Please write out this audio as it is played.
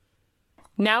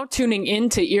Now tuning in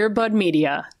to Earbud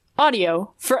Media.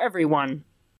 Audio for everyone.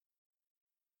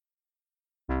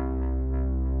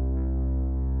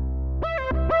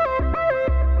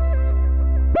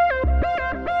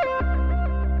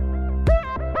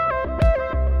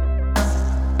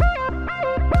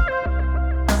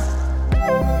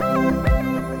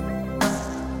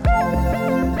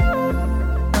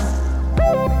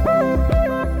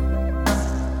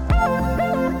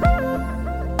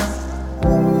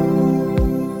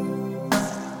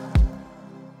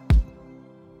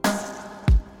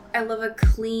 I love a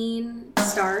clean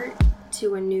start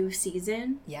to a new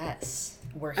season. Yes.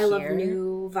 We're here. I love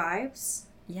new vibes.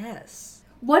 Yes.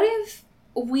 What if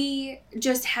we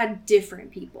just had different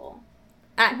people?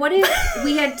 What if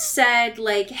we had said,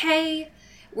 like, hey,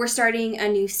 we're starting a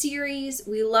new series.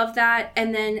 We love that.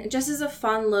 And then just as a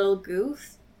fun little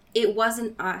goof, it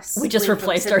wasn't us. We just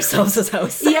replaced ourselves as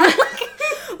hosts. Yeah.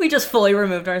 We just fully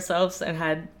removed ourselves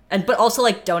but also,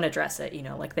 like, don't address it, you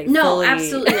know, like they No, fully...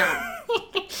 absolutely not.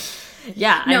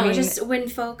 Yeah, no, I mean... just when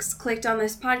folks clicked on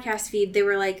this podcast feed, they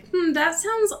were like, that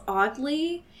sounds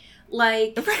oddly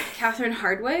like Catherine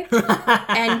Hardwicke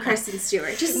and Kristen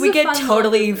Stewart. We get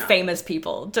totally famous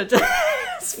people to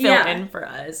fill in for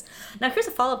us. Now, here's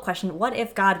a follow-up question. What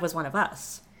if God was one of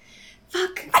us?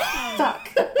 Fuck.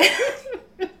 Fuck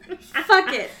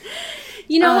it.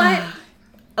 You know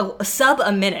what?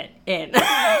 A minute in.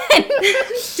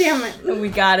 Damn it. We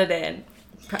got it in.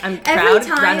 I'm proud.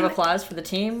 Round of applause for the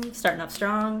team. Starting off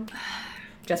strong.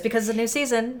 Just because it's a new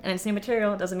season and it's new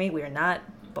material doesn't mean we are not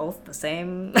both the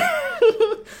same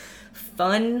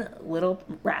fun little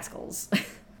rascals.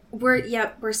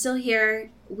 We're still here.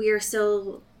 We are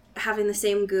still having the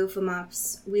same goof 'em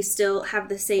ups. We still have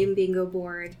the same bingo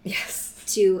board. Yes.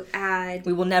 To add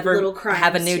we will never little crimes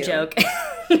have a new joke.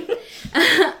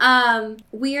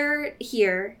 We're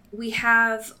here. We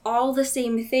have all the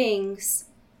same things,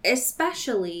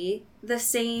 especially the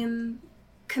same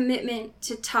commitment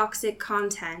to toxic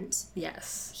content.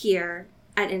 Yes. Here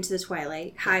at Into the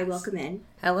Twilight. Hi, yes. Welcome in.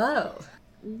 Hello.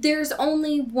 There's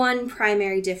only one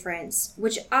primary difference,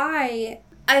 which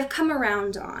I've come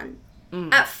around on.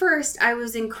 At first, I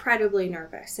was incredibly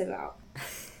nervous about.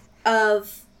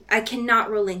 I cannot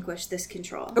relinquish this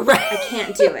control. Right. I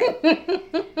can't do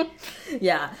it.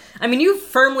 Yeah. I mean, you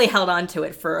firmly held on to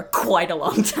it for quite a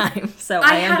long time, so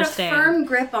I understand. I had a firm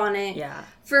grip on it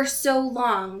for so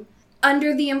long,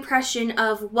 under the impression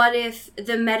of what if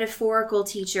the metaphorical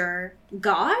teacher,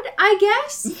 God, I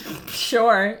guess?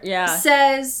 Sure, yeah.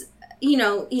 Says, you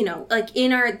know, like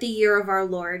in the year of our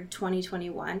Lord,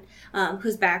 2021,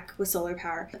 who's back with solar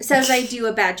power, says I do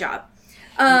a bad job.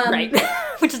 Right.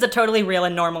 Which is a totally real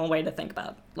and normal way to think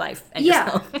about life and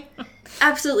yourself.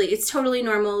 Absolutely. It's totally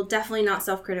normal. Definitely not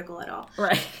self-critical at all.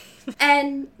 Right.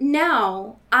 And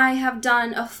now I have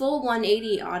done a full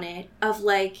 180 on it of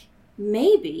like,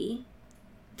 maybe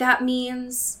that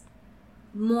means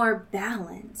more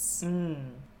balance.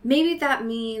 Maybe that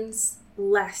means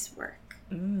less work.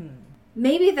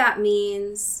 Maybe that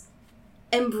means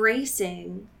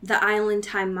embracing the island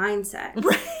time mindset.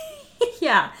 Right.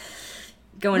 Yeah.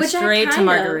 Going straight to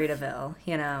Margaritaville,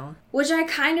 you know. Which I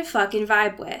kind of fucking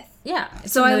vibe with. Yeah.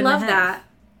 So I love that.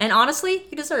 And honestly,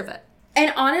 you deserve it.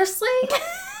 And honestly,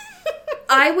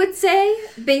 I would say,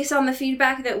 based on the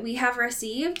feedback that we have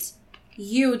received,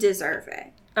 you deserve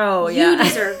it. Oh, yeah. You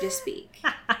deserve to speak.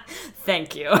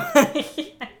 Thank you.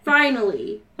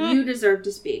 Finally, you deserve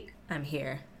to speak. I'm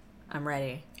here. I'm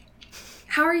ready.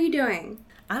 How are you doing?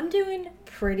 I'm doing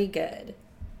pretty good.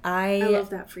 I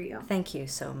love that for you. Thank you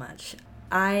so much.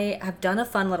 I have done a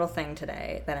fun little thing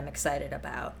today that I'm excited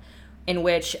about, in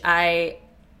which if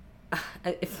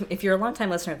you're a longtime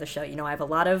listener of the show, you know I have a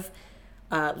lot of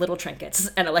little trinkets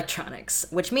and electronics,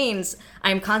 which means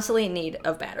I'm constantly in need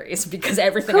of batteries because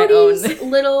everything Cody's I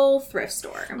own... little thrift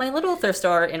store. My little thrift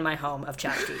store in my home of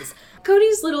tchotchkes.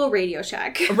 Cody's little Radio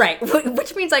Shack. Right,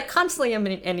 which means I constantly am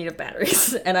in need of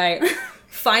batteries, and I...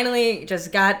 finally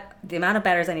just got the amount of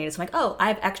batteries I needed. So I'm like, oh, I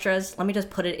have extras. Let me just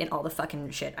put it in all the fucking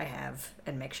shit I have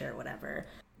and make sure whatever.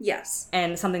 Yes.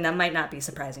 And something that might not be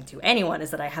surprising to anyone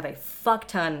is that I have a fuck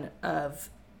ton of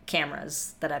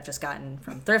cameras that I've just gotten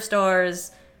from thrift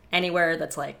stores, anywhere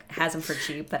that's like has them for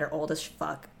cheap, that are old as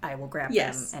fuck. I will grab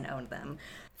them and own them.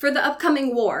 For the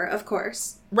upcoming war, of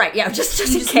course. Right, yeah, just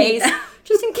in case.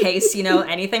 Just in case, you know,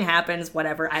 anything happens,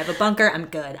 whatever. I have a bunker, I'm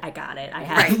good. I got it. I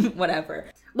have whatever.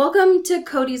 Welcome to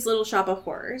Cody's Little Shop of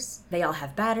Horrors. They all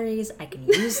have batteries. I can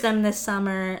use them this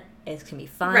summer. It's going to be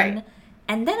fun. Right.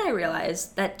 And then I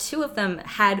realized that 2 of them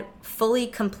had fully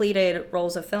completed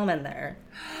rolls of film in there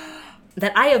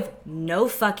that I have no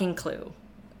fucking clue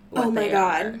what oh my they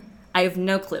God. are. I have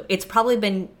no clue. It's probably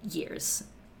been years.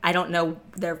 I don't know.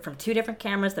 They're from 2 different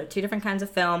cameras. They're 2 different kinds of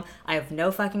film. I have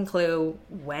no fucking clue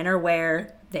when or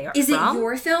where they are Is from. it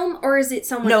your film or is it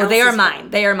someone else's? No, they are mine.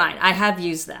 Film? They are mine. I have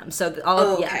used them. So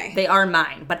okay. they are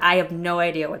mine, but I have no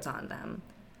idea what's on them.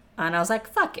 And I was like,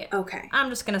 fuck it. Okay. I'm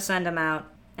just going to send them out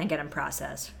and get them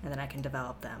processed, and then I can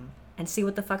develop them and see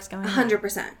what the fuck's going on.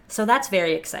 100%. So that's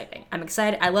very exciting. I'm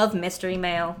excited. I love mystery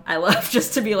mail. I love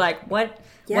just to be like, what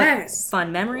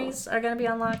fun memories are going to be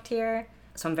unlocked here?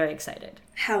 So I'm very excited.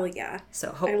 Hell yeah.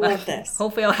 So I love this.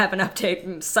 Hopefully I'll have an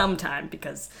update sometime,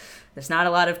 because there's not a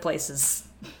lot of places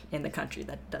in the country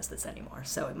that does this anymore.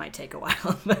 So it might take a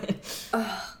while.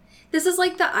 This is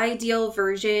like the ideal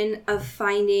version of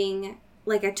finding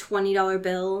like a $20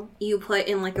 bill you put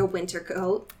in like a winter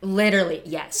coat. Literally,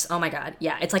 yes. Oh my God.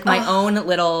 Yeah. It's like my own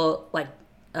little like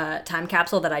time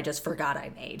capsule that I just forgot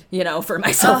I made, for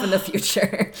myself in the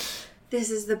future. This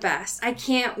is the best. I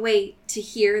can't wait to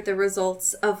hear the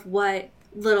results of what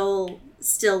little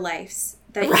still lifes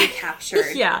that you captured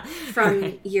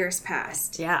from years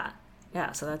past. Yeah.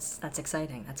 Yeah, so that's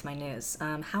exciting. That's my news.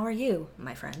 How are you,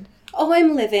 my friend? Oh,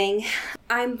 I'm living.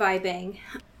 I'm vibing.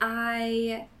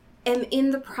 I am in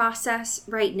the process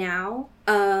right now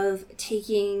of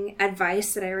taking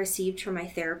advice that I received from my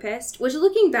therapist, which,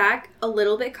 looking back, a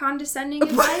little bit condescending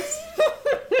advice.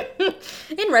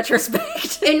 In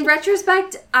retrospect. In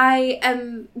retrospect, I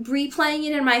am replaying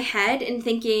it in my head and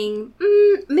thinking,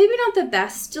 maybe not the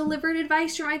best delivered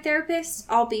advice from my therapist,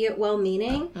 albeit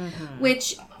well-meaning,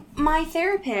 which my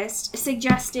therapist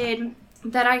suggested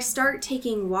that I start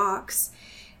taking walks,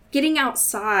 getting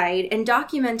outside, and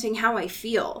documenting how I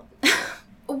feel.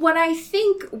 What I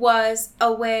think was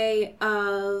a way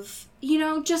of,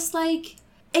 just like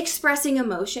expressing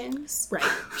emotions. Right.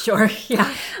 Sure.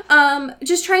 Yeah.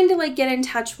 Just trying to like get in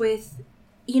touch with,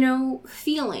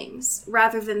 feelings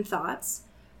rather than thoughts,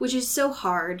 which is so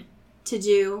hard to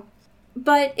do.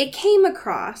 But it came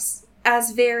across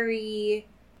as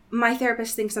my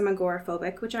therapist thinks I'm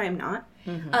agoraphobic, which I am not.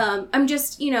 I'm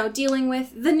just, dealing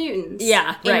with the Newtons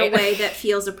in a way that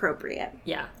feels appropriate.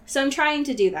 Yeah. So I'm trying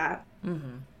to do that.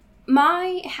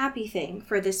 My happy thing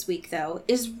for this week, though,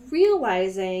 is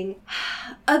realizing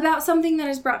about something that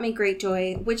has brought me great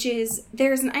joy, which is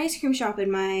there's an ice cream shop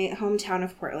in my hometown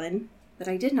of Portland that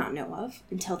I did not know of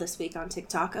until this week on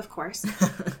TikTok, of course.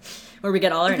 Where we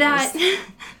get all our news.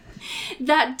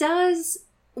 That does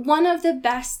one of the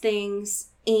best things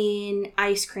in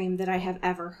ice cream that I have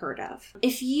ever heard of.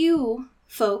 If you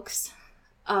folks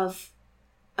of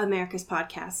America's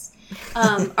podcasts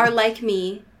are like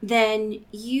me, then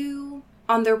you,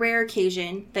 on the rare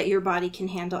occasion that your body can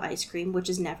handle ice cream, which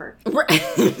is never,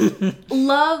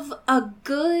 love a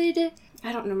good,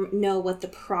 I don't know what the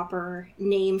proper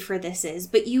name for this is,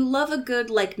 but you love a good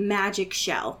like magic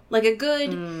shell, like a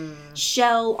good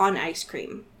shell on ice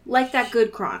cream. Like that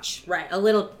good crunch. Right. A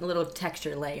little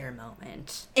texture layer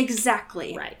moment.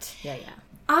 Exactly. Right. Yeah.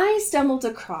 I stumbled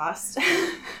across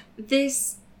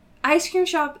this ice cream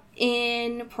shop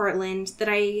in Portland that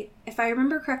if I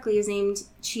remember correctly, is named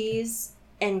Cheese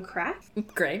and Craft.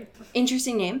 Great.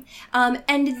 Interesting name.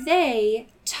 And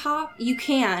you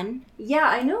can,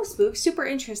 I know, Spook, super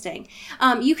interesting.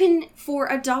 You can, for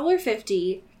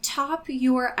 $1.50, top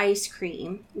your ice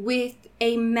cream with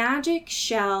a magic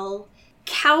shell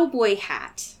cowboy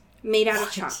hat made out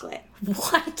of chocolate.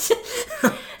 What?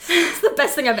 It's the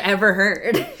best thing I've ever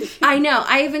heard. I know.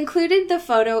 I have included the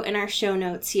photo in our show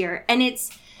notes here, and it's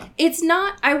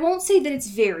not, I won't say that it's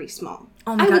very small.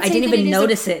 Oh my God, I didn't even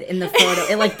notice it in the photo.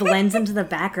 It like blends into the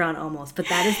background almost, but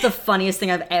that is the funniest thing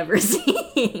I've ever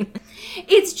seen.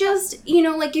 It's just,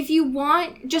 like if you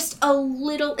want just a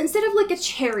little, instead of like a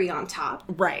cherry on top,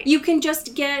 right? You can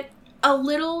just get a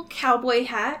little cowboy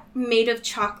hat made of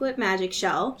chocolate magic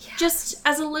shell, just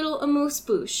as a little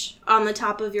amuse-bouche on the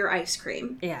top of your ice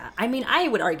cream. Yeah, I mean, I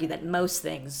would argue that most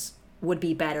things would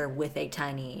be better with a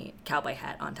tiny cowboy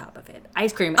hat on top of it.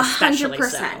 Ice cream especially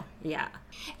 100%. So. Yeah.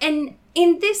 And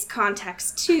in this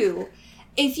context, too,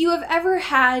 if you have ever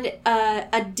had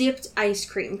a dipped ice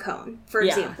cream cone, for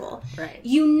example, right.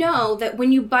 You know that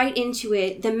when you bite into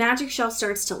it, the magic shell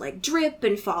starts to like drip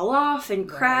and fall off and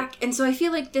crack. Right. And so I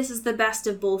feel like this is the best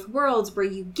of both worlds where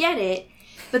you get it,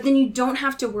 but then you don't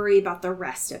have to worry about the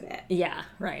rest of it. Yeah,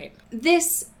 right.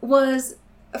 This was,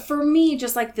 for me,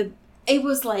 just like it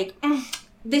was like,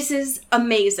 this is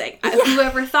amazing. Yeah.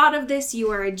 Whoever thought of this, you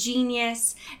are a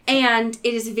genius, and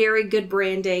it is very good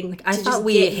branding. I thought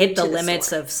we hit the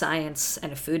limits of science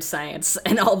and food science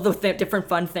and all the different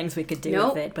fun things we could do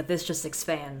with it, but this just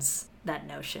expands that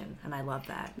notion, and I love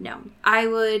that. No. I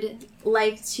would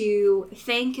like to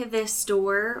thank this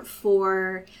store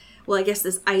for well, I guess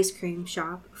this ice cream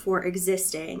shop for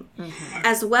existing,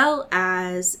 as well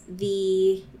as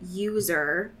the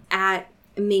user at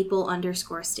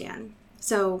Maple_Stan.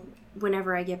 So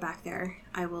whenever I get back there,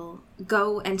 I will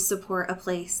go and support a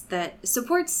place that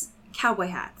supports cowboy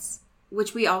hats,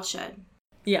 which we all should.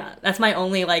 Yeah, that's my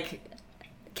only, like,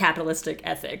 capitalistic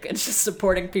ethic. It's just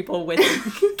supporting people with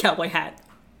cowboy hat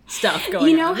stuff going on.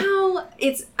 You know how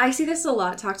I see this a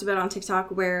lot talked about on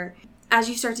TikTok, where as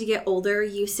you start to get older,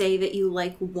 you say that you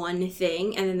like one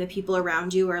thing, and then the people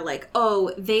around you are like,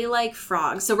 oh, they like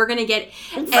frogs, so we're going to get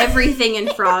everything in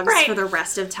frogs Right. for the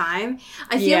rest of time.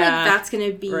 I feel like that's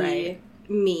going to be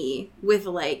me with,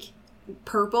 like,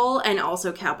 purple and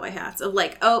also cowboy hats. Of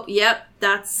like, oh, yep,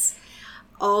 that's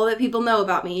all that people know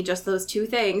about me, just those two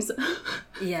things.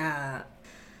 Yeah.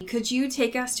 Could you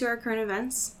take us to our current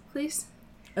events, please?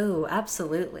 Oh,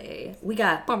 absolutely. We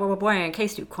got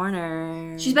K-Stu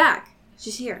Corner. She's back.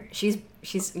 She's here. She's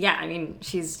yeah, I mean,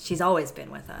 she's always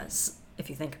been with us, if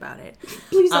you think about it.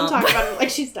 Please don't talk about her like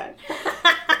she's dead.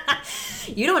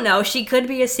 You don't know. She could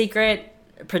be a secret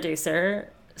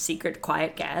producer, secret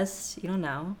quiet guest. You don't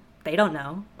know. They don't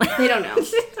know. They don't know.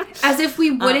 As if we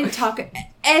wouldn't talk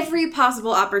every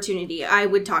possible opportunity, I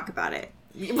would talk about it.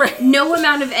 Right. No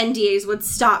amount of NDAs would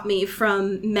stop me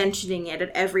from mentioning it at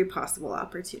every possible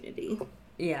opportunity.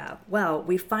 Yeah. Well,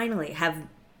 we finally have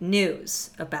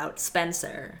news about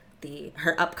Spencer,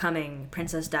 her upcoming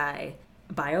Princess Di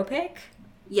biopic.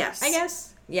 Yes. I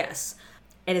guess. Yes.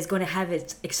 It is going to have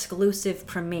its exclusive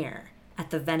premiere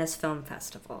at the Venice Film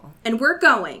Festival. And we're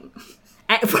going.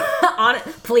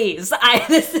 Please.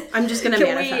 I'm just going to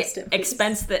manifest it. Can we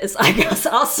expense this? I guess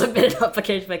I'll submit an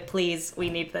application like, please, we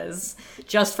need this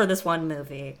just for this one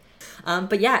movie.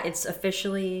 But yeah, it's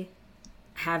officially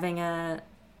having a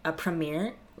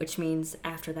premiere, which means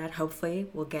after that, hopefully,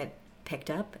 we'll get picked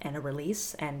up and a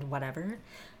release and whatever.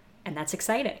 And that's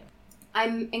exciting.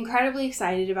 I'm incredibly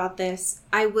excited about this.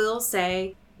 I will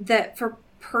say that for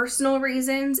personal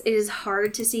reasons, it is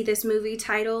hard to see this movie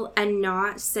title and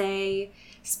not say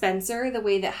Spencer the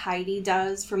way that Heidi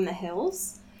does from The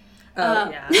Hills. Oh,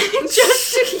 yeah.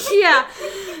 Yeah.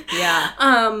 Yeah.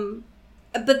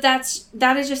 But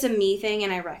that is just a me thing,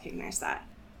 and I recognize that.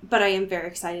 But I am very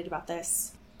excited about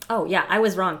this. Oh, yeah, I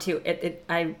was wrong, too.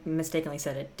 I mistakenly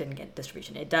said it didn't get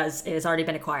distribution. It does. It has already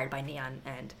been acquired by Neon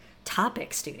and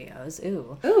Topic Studios.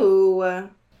 Ooh. Ooh.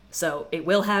 So it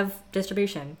will have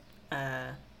distribution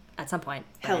at some point.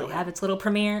 Hell It'll yeah. have its little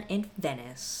premiere in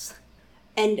Venice.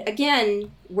 And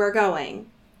again, we're going.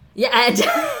 Yeah, and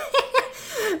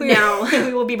Now-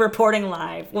 we will be reporting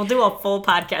live. We'll do a full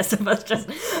podcast of us just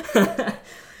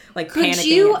like panicking. Could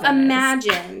you at Venice.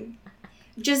 imagine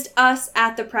just us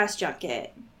at the press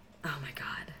junket? Oh my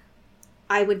god.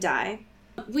 I would die.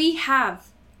 We have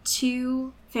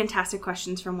 2 fantastic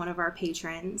questions from one of our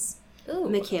patrons. Ooh.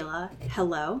 Michaela,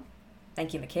 hello.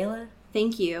 Thank you, Michaela.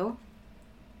 Thank you.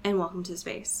 And welcome to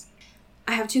space.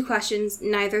 I have 2 questions.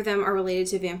 Neither of them are related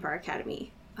to Vampire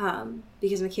Academy.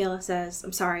 Because Michaela says,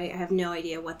 I'm sorry, I have no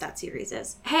idea what that series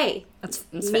is. Hey, That's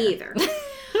me fair. either.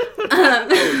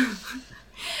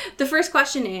 The first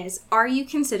question is, are you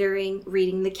considering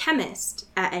reading The Chemist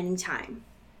at any time?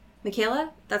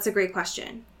 Michaela, that's a great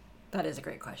question. That is a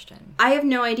great question. I have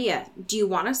no idea. Do you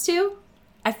want us to?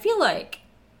 I feel like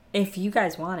if you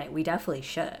guys want it, we definitely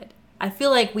should. I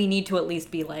feel like we need to at least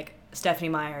be like Stephanie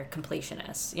Meyer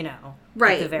completionists, you know. at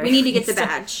Right. the very We need to get the least.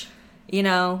 badge. You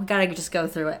know, gotta just go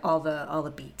through it, all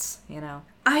the beats, you know.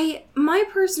 My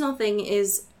personal thing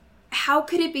is, how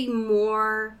could it be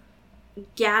more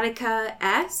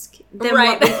Gattaca-esque than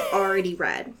Right. what we've already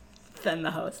read? Than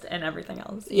the host and everything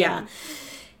else. Yeah.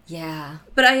 Yeah.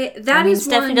 But that is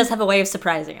Stephanie one, does have a way of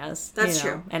surprising us. That's you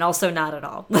know, true. And also not at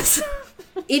all.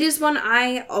 it is one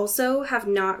I also have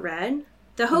not read.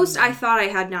 The host I thought I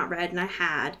had not read, and I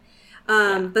had.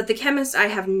 But The Chemist I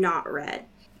have not read.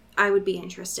 I would be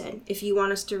interested. If you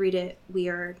want us to read it, we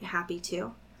are happy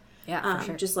to. Yeah, for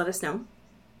sure. Just let us know.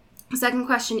 Second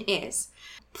question is,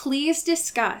 please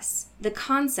discuss the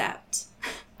concept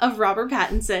of Robert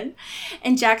Pattinson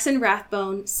and Jackson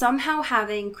Rathbone somehow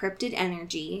having cryptid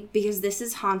energy, because this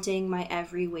is haunting my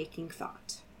every waking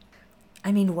thought.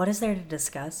 I mean, what is there to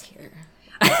discuss here?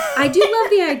 I do love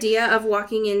the idea of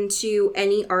walking into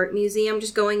any art museum,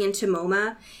 just going into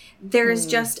MoMA. There's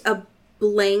just a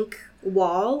blank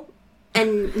wall,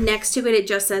 and next to it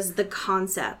just says the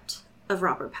concept of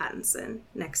Robert Pattinson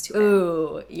next to it.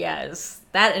 Ooh, yes.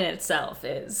 That in itself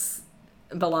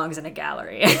belongs in a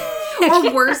gallery.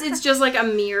 Or worse, it's just like a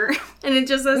mirror, and it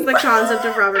just says the concept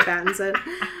of Robert Pattinson.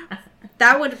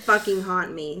 That would fucking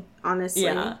haunt me, honestly.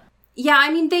 Yeah. Yeah,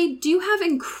 I mean, they do have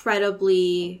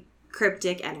incredibly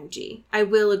cryptic energy. I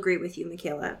will agree with you,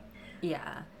 Michaela.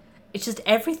 Yeah. It's just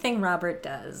everything Robert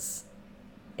does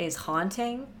is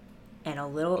haunting and a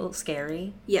little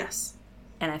scary. Yes.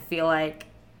 And I feel like,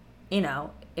 you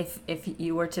know, if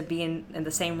you were to be in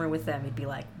the same room with them, you'd be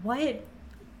like,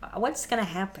 what's gonna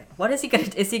happen? What is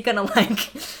he gonna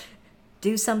like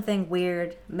do something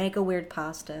weird, make a weird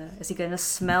pasta? Is he gonna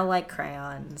smell like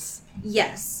crayons?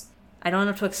 Yes. I don't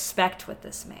know what to expect with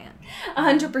this man.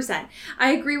 100%.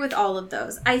 I agree with all of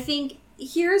those. I think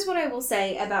here's what I will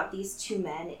say about these two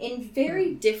men. In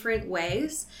very different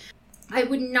ways, I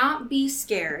would not be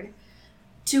scared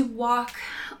to walk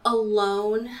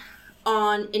alone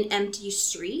on an empty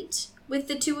street with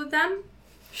the two of them.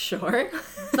 Sure.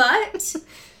 But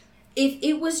if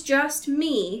it was just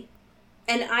me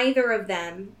and either of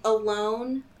them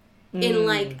alone in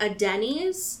like a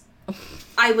Denny's,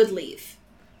 I would leave.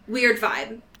 Weird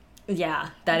vibe. Yeah,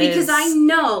 that is... Because I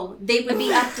know they would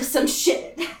be up to some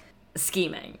shit.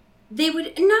 Scheming. They would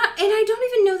not, and I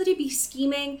don't even know that it'd be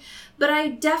scheming, but I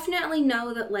definitely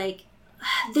know that, like,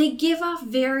 they give off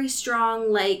very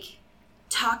strong, like,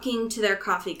 talking to their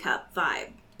coffee cup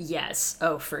vibe. Yes.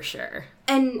 Oh, for sure.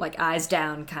 And... like, eyes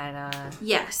down, kind of...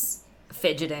 yes.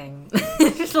 Fidgeting.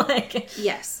 Like...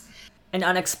 yes. An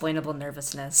unexplainable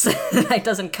nervousness that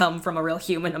doesn't come from a real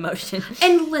human emotion.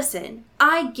 And listen,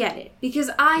 I get it, because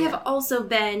I have also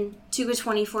been to a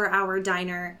 24-hour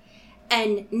diner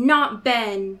and not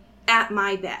been at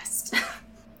my best.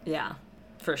 Yeah,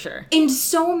 for sure. In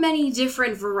so many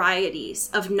different varieties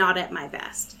of not at my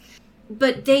best.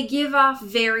 But they give off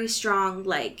very strong,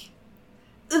 like,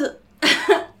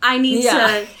 I need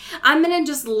to, I'm going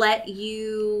to just let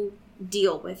you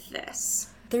deal with this.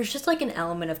 There's just like an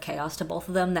element of chaos to both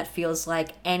of them that feels like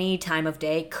any time of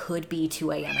day could be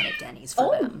 2 a.m. at a Denny's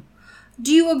for them.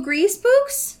 Do you agree,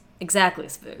 Spooks? Exactly,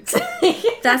 Spooks.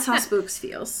 That's how Spooks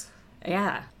feels.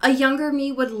 Yeah. A younger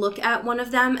me would look at one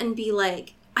of them and be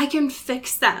like, I can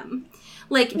fix them.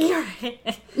 Like,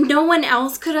 no one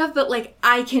else could have, but like,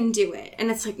 I can do it.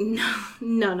 And it's like, no.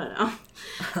 No,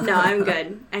 I'm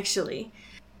good, actually.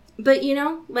 But you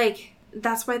know, like...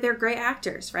 that's why they're great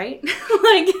actors, right?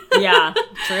 Like, yeah,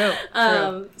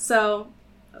 true. So,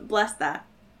 bless that.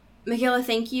 Michaela,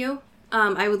 thank you.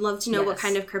 I would love to know what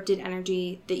kind of cryptid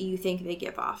energy that you think they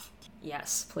give off.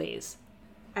 Yes, please.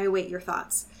 I await your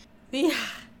thoughts. Yeah.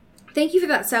 Thank you for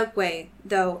that segue,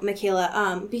 though,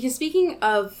 Michaela. Because speaking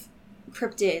of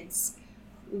cryptids,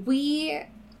 we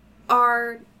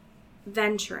are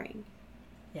venturing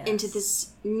into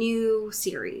this new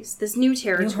series, this new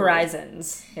territory. New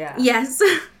horizons. Yeah. Yes.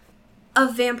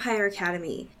 Of Vampire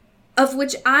Academy, of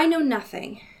which I know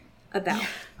nothing about.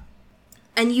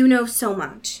 And you know so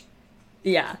much.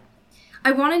 Yeah.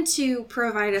 I wanted to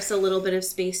provide us a little bit of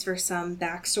space for some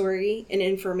backstory and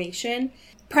information,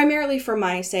 primarily for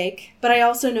my sake, but I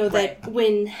also know that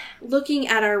when looking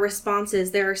at our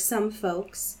responses, there are some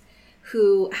folks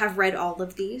who have read all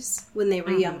of these when they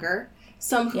were younger.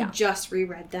 Some who just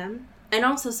reread them. And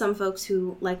also some folks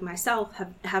who, like myself,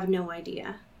 have no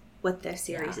idea what this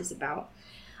series is about.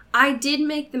 I did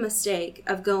make the mistake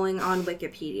of going on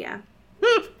Wikipedia.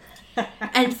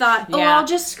 And thought, I'll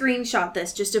just screenshot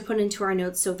this just to put into our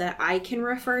notes so that I can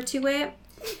refer to it.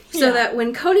 So that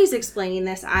when Cody's explaining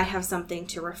this, I have something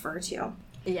to refer to.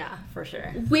 Yeah, for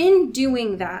sure. When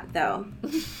doing that, though...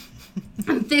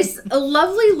 this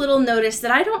lovely little notice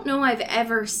that I don't know I've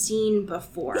ever seen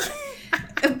before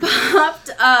popped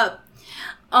up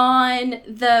on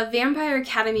the Vampire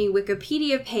Academy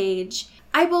Wikipedia page.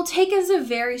 I will take as a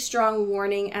very strong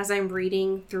warning as I'm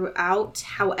reading throughout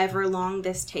however long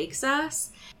this takes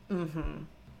us,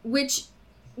 which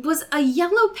was a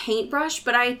yellow paintbrush,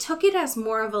 but I took it as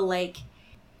more of a like,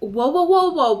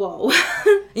 whoa.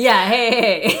 Yeah,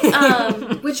 hey.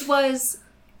 Which was...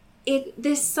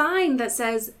 this sign that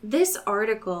says, this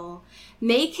article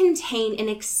may contain an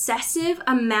excessive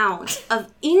amount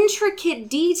of intricate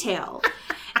detail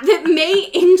that may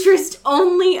interest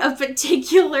only a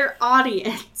particular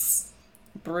audience.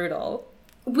 Brutal.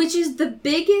 Which is the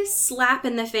biggest slap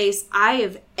in the face I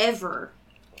have ever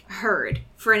heard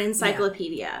for an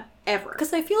encyclopedia. Ever.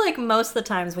 Because I feel like most of the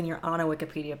times when you're on a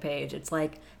Wikipedia page, it's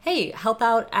like, hey, help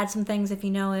out, add some things if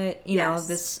you know it. You know,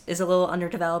 this is a little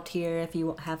underdeveloped here if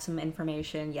you have some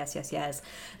information. Yes.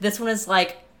 This one is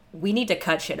like, we need to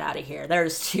cut shit out of here.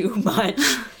 There's too much.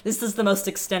 This is the most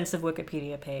extensive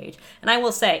Wikipedia page. And I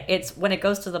will say, it's when it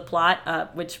goes to the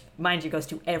plot, which, mind you, goes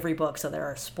to every book, so there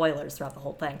are spoilers throughout the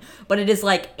whole thing. But it is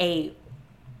like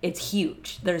it's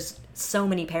huge. There's so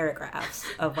many paragraphs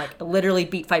of like literally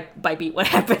beat by beat what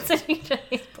happens in each of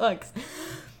these books,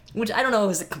 which I don't know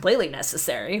is completely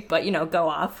necessary, but you know, go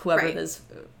off whoever this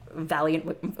valiant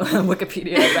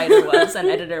Wikipedia writer was and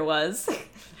editor was.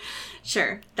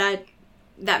 Sure, that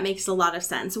makes a lot of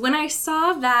sense. When I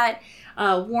saw that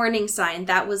warning sign,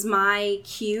 that was my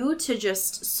cue to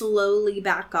just slowly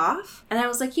back off. And I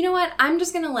was like, you know what? I'm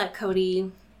just going to let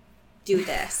Cody do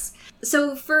this.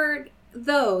 So for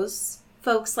those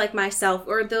folks like myself,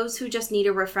 or those who just need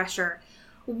a refresher,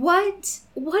 what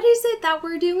is it that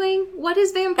we're doing? What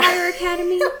is Vampire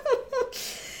Academy?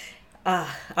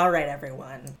 All right,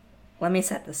 everyone. Let me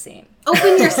set the scene.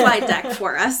 Open your slide deck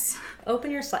for us. Open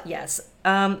your slide. Yes.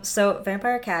 So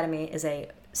Vampire Academy is a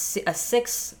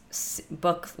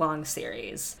 6-book-long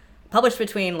series published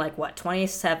between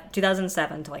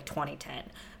 2007 to 2010.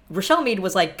 Rochelle Mead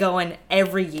was going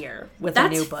every year with a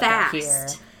new book out here.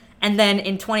 And then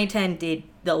in 2010 did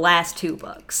the last 2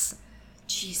 books.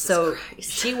 Jesus Christ.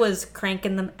 She was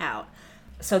cranking them out.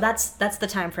 So that's the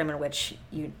time frame in which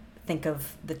you think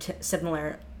of the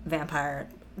similar vampire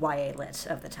YA lit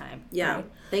of the time. Yeah. Right?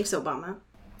 Thanks, Obama.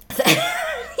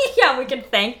 Yeah, we can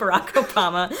thank Barack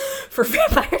Obama for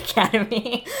Vampire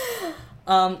Academy.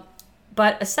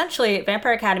 But essentially,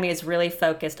 Vampire Academy is really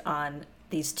focused on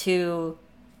these 2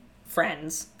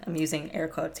 friends. I'm using air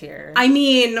quotes here. I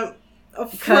mean,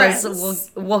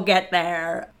 because we'll get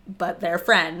there, but they're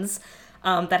friends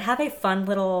that have a fun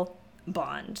little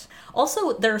bond.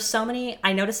 Also, there are so many,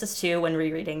 I noticed this too when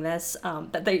rereading this,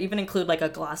 that they even include a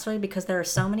glossary, because there are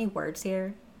so many words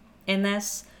here in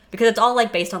this, because it's all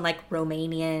based on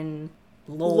Romanian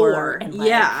lore and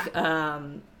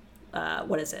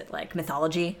what is it,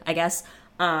 mythology, I guess.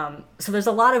 So there's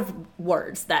a lot of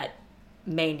words that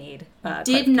may need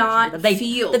did not that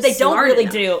they don't really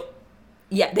do.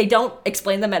 Yeah, they don't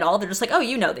explain them at all. They're just oh,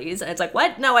 you know these. And it's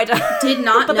what? No, I don't. Did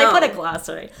not but know. They put a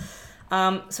glossary.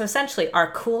 So essentially, our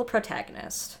cool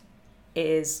protagonist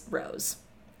is Rose.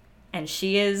 And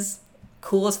she is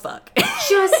cool as fuck.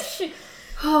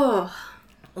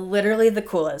 Literally the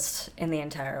coolest in the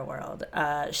entire world.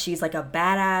 She's a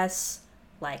badass,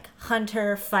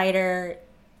 hunter, fighter,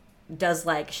 does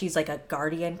she's a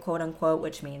guardian, quote unquote,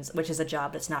 which is a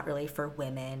job that's not really for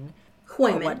women.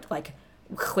 Women,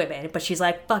 but she's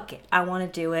fuck it, I want to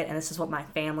do it, and this is what my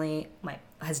family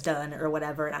has done or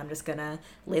whatever, and I'm just gonna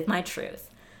live my truth.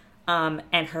 And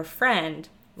her friend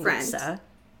Lisa,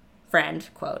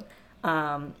 quote,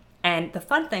 and the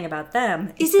fun thing about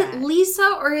them is it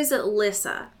Lisa or is it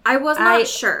Lissa? I was not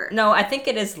sure. No, I think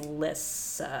it is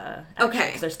Lissa. Actually, okay,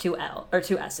 because there's 2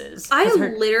 S's.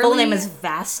 Her full name is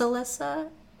Vasilissa.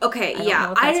 Okay, I don't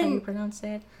know if that's how you pronounce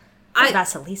it.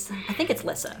 Vasilisa. I think it's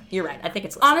Lissa. You're right. I think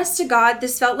it's Lissa. Honest to God,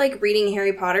 this felt like reading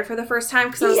Harry Potter for the first time,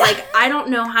 because I was I don't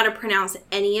know how to pronounce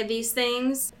any of these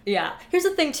things. Yeah. Here's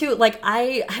the thing too.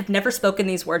 I have never spoken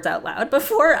these words out loud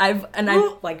before. I've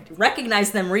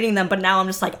recognized them reading them, but now I'm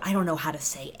just I don't know how to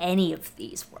say any of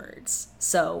these words.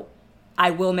 So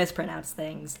I will mispronounce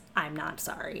things. I'm not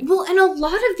sorry. Well, and a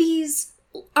lot of these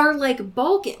are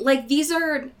Balkan. These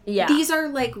are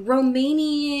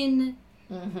Romanian.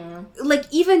 Mm-hmm.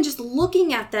 Even just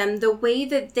looking at them, the way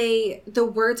that the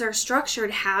words are structured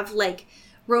have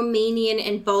Romanian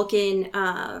and Balkan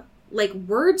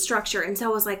word structure, and so I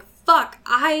was fuck,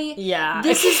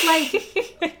 this is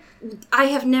I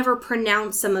have never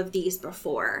pronounced some of these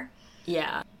before.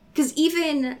 Yeah, because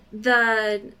even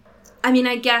I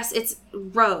guess it's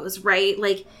Rose, right?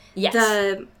 Yes.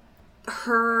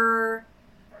 Her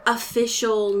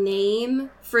official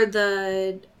name for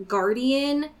the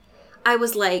guardian, I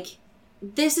was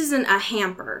this isn't a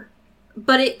hamper,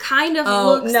 but it kind of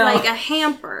looks like a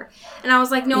hamper. And I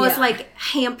was no, it's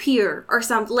hampier or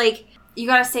something. You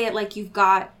gotta say it you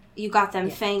got them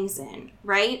fangs in,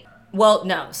 right? Well,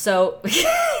 no. So,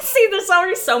 see, there's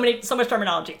already so much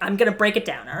terminology. I'm gonna break it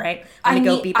down, all right? I'm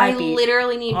gonna go beat by beat. I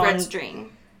literally need red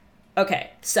string. Okay,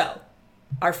 so,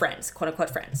 our friends, quote-unquote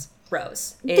friends,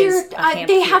 Rose, is a hampier.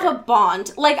 They have a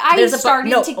bond. I'm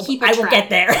starting to keep a track. I will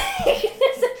get there.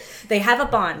 They have a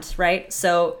bond, right?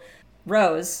 So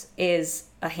Rose is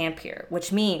a hampier,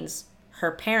 which means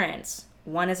her parents,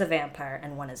 one is a vampire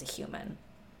and one is a human.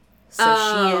 So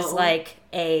she is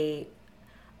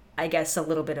I guess a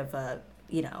little bit of a,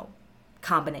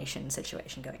 combination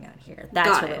situation going on here.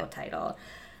 That's her little title.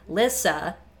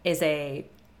 Lissa is a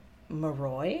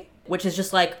Moroi, which is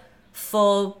just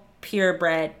full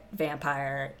purebred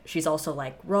vampire. She's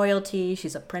also royalty.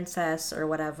 She's a princess or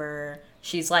whatever.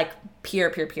 She's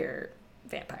pure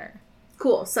vampire.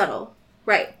 Cool, subtle.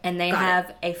 Right. And they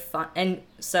have a fun... And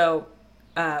so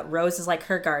Rose is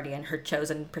her guardian, her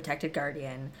chosen protected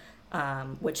guardian,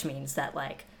 which means that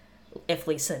if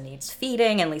Lisa needs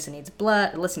feeding and Lisa needs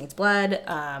blood,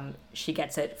 she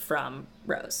gets it from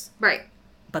Rose. Right.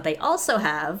 But they also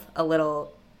have a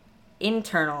little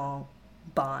internal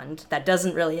bond that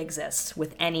doesn't really exist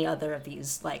with any other of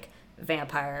these, like,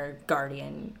 vampire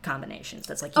guardian combinations.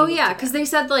 That's like, oh yeah, because they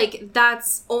said like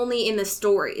that's only in the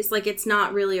stories, like it's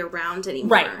not really around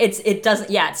anymore. Right. It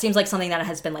doesn't. Yeah, it seems like something that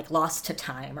has been like lost to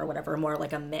time or whatever, more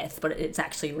like a myth, but it's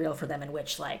actually real for them. In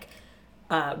which like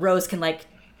Rose can like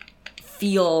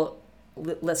feel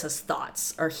Lissa's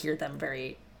thoughts or hear them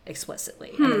very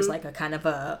explicitly, and there's like a kind of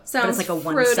a but it's like a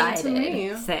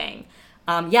one-sided thing.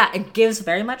 Yeah, it gives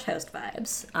very much Host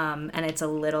vibes, and it's a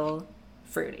little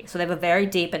fruity. So they have a very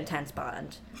deep, intense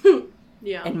bond.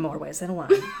 Yeah. In more ways than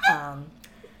one.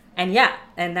 And yeah,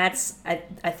 and that's,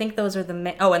 I think those are the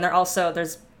main, oh, and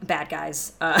there's bad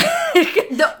guys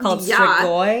called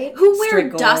Strigoi. Who wear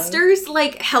dusters?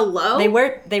 Like, hello?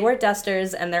 They wear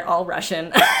dusters, and they're all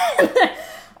Russian.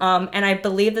 And I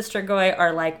believe the Strigoi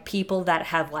are like people that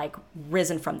have like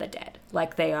risen from the dead.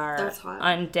 Like they are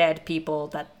undead people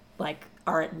that like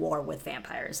are at war with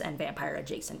vampires and vampire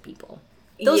adjacent people.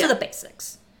 Those are the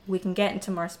basics. We can get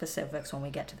into more specifics when we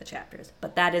get to the chapters,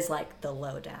 but that is like the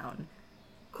lowdown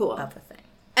of the thing.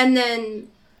 And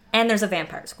there's a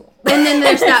vampire school. And then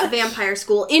there's that vampire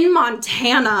school in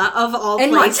Montana, of all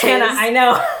places. In Montana, I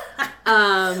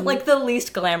know. Like the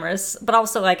least glamorous, but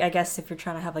also like I guess if you're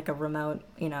trying to have like a remote,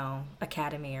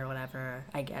 academy or whatever,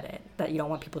 I get it. That you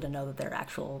don't want people to know that they're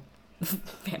actual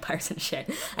vampires and shit.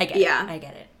 I get it. I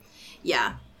get it.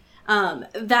 Yeah.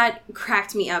 That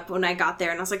cracked me up when I got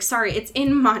there, and I was like, sorry, it's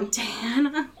in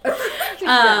Montana.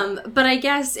 But I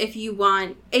guess if you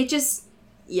want, it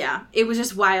was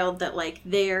just wild that, like,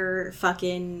 their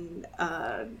fucking,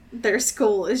 their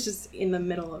school is just in the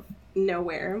middle of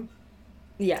nowhere.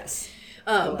 Yes.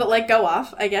 But, like, go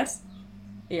off, I guess.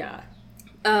 Yeah.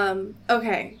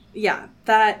 Okay. Yeah,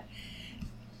 that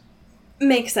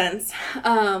makes sense.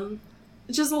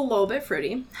 Just a little bit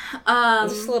fruity. Just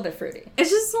a little bit fruity. It's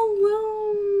just a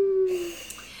little...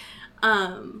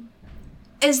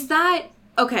 Is that...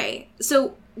 Okay,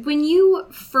 so when you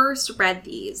first read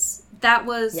these, that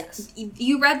was... Yes.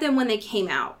 You read them when they came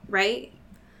out, right?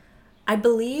 I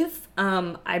believe,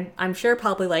 I'm sure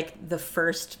probably like the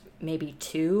first maybe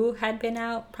 2 had been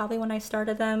out probably when I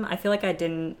started them. I feel like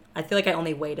I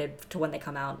only waited to when they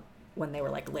come out when they were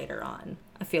like later on.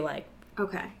 I feel like...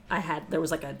 Okay. There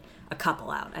was like a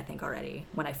couple out, I think, already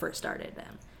when I first started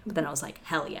them. But then I was like,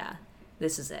 hell yeah,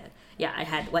 this is it. Yeah, I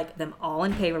had like them all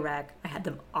in paperback. I had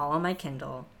them all on my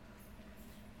Kindle.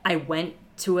 I went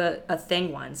to a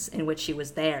thing once in which she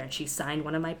was there and she signed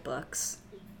one of my books.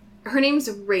 Her name's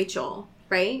Rachel,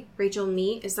 right? Rachel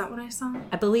Meat, is that what I saw?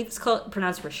 I believe it's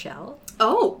pronounced Rochelle.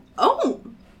 Oh.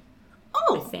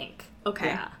 I think. Okay.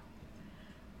 Yeah.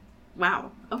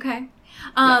 Wow. Okay.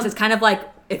 Yes, it's kind of like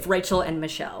if Rachel and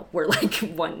Michelle were like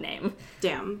one name.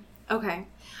 Damn. Okay.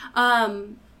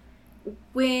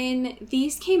 When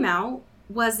these came out,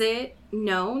 was it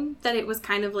known that it was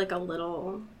kind of like a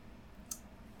little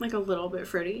bit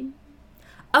fruity?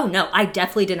 Oh no, I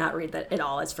definitely did not read that at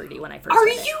all as fruity when I first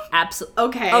read it. Are you? Absolutely.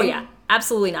 Okay. Oh yeah,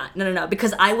 absolutely not. No,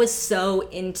 because I was so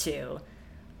into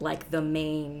like the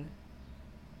main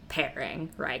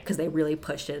pairing, right? Because they really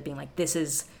pushed it, being like, this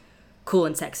is cool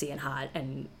and sexy and hot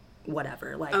and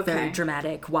whatever, like very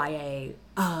dramatic YA,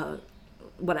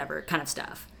 whatever kind of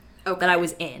stuff that I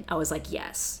was in. I was like,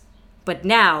 yes. But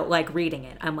now, like reading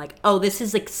it, I'm like, oh, this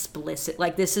is explicit.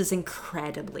 Like this is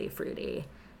incredibly fruity.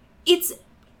 It's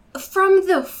from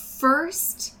the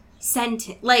first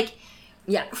sentence, like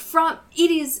it felt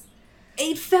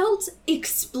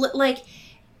like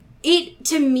it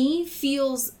to me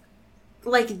feels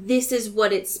like this is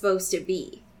what it's supposed to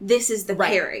be. This is the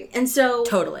pairing. And so...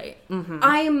 Totally. Mm-hmm.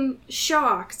 I am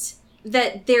shocked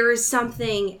that there is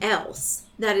something else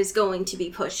that is going to be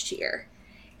pushed here.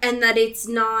 And that it's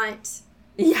not...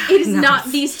 Yeah, it is not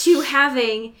these two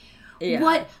having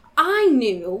what I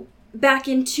knew back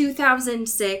in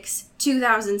 2006,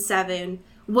 2007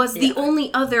 was the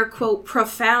only other, quote,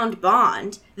 profound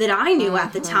bond that I knew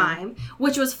at the time,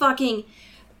 which was fucking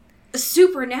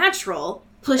Supernatural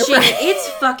pushing its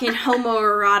fucking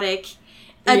homoerotic...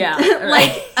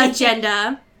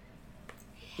 agenda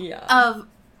of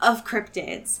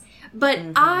cryptids. But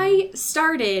I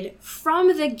started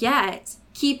from the get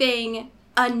keeping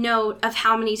a note of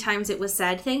how many times it was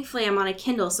said. Thankfully, I'm on a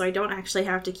Kindle, so I don't actually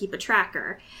have to keep a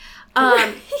tracker.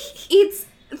 It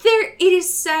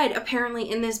is said, apparently,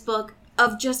 in this book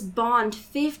of just Bond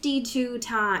 52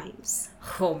 times.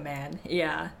 Oh, man.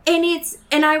 Yeah.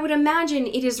 And I would imagine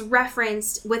it is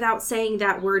referenced without saying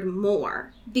that word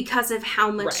more because of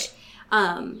how much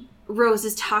Rose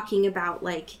is talking about,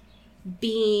 like,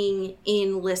 being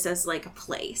in Lissa's, like,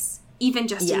 place. Even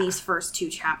just in these first 2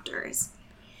 chapters.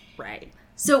 Right.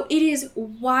 So it is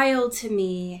wild to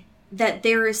me that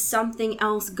there is something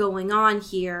else going on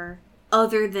here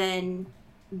other than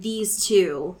these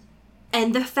two.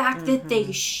 And the fact that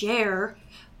they share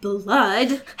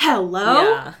blood. Hello?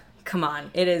 Yeah. Come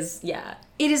on. It is, yeah.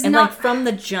 It is and, not... like, from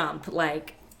the jump,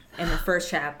 like, in the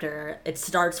first chapter, it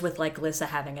starts with, like, Lissa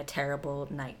having a terrible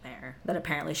nightmare that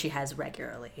apparently she has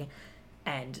regularly.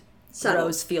 And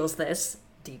Rose feels this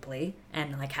deeply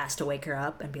and, like, has to wake her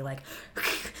up and be like,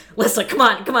 Lissa, come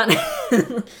on.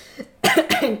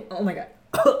 Oh, my God.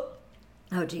 Oh,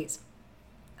 jeez.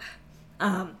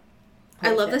 I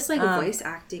love this, like, voice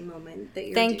acting moment that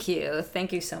you're doing.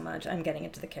 Thank you so much. I'm getting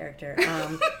into the character.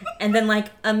 And then, like,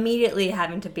 immediately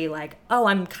having to be like, oh,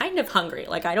 I'm kind of hungry.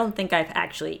 Like, I don't think I've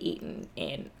actually eaten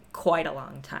in quite a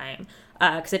long time.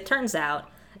 Because it turns out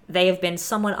they have been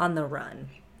somewhat on the run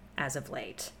as of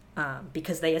late.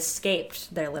 Because they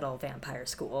escaped their little vampire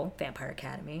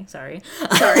academy. Sorry.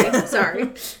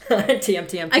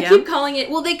 TM. I keep calling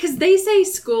it, well, because they say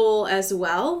school as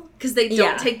well, because they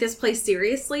don't take this place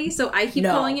seriously, so I keep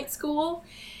calling it school.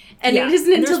 And it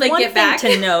isn't until they get back.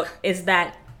 One thing to note is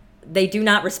that they do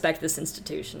not respect this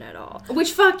institution at all.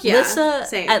 Which, fuck yeah. Lissa,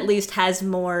 same. at least, has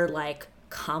more, like,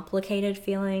 complicated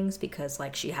feelings, because,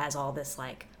 like, she has all this,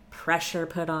 like, pressure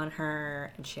put on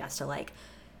her, and she has to, like,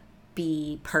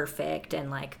 be perfect and,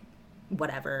 like,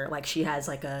 whatever. Like, she has,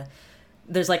 like,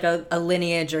 there's, like, a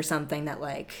lineage or something that,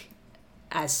 like,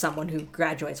 as someone who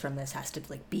graduates from this has to,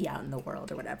 like, be out in the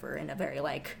world or whatever in a very,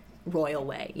 like, royal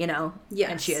way, you know?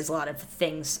 Yes. And she has a lot of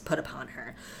things put upon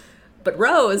her. But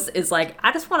Rose is like,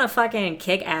 I just want to fucking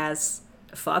kick ass,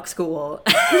 fuck school,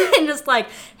 and just, like,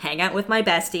 hang out with my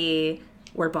bestie.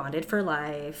 We're bonded for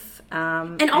life.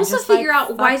 And also figure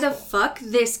out why the fuck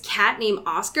this cat named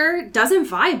Oscar doesn't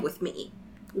vibe with me.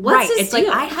 What's his it's deal?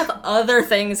 like, I have other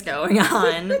things going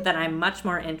on that I'm much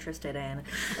more interested in.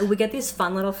 And we get these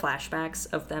fun little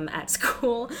flashbacks of them at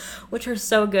school, which are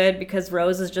so good because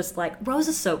Rose is just like, Rose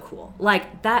is so cool.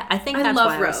 Like, that, I think that's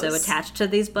why I was so attached to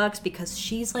these books, because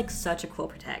she's, like, such a cool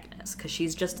protagonist. Because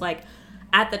she's just, like,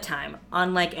 at the time,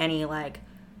 unlike any, like,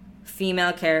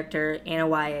 female character in a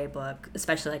YA book,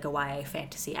 especially, like, a YA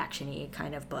fantasy action-y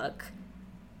kind of book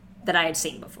that I had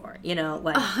seen before, you know,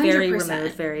 like, 100%. Very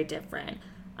removed, very different.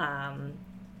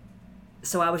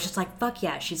 So I was just like, fuck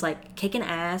yeah, she's, like, kicking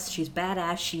ass, she's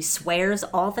badass, she swears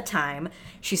all the time,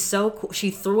 she's so cool, she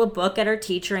threw a book at her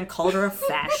teacher and called her a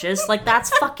fascist, like,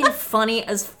 that's fucking funny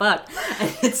as fuck,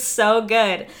 and it's so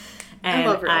good, and I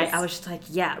love Rose. I was just like,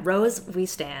 yeah, Rose, we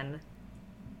stan,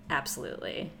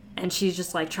 absolutely, and she's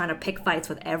just, like, trying to pick fights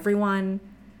with everyone,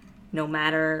 no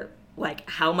matter, like,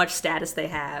 how much status they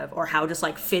have, or how just,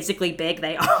 like, physically big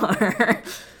they are.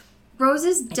 Rose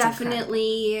is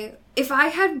definitely... If I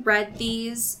had read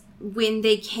these when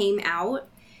they came out,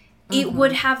 it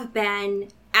would have been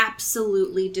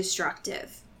absolutely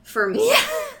destructive for me. Yeah.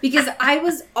 Because I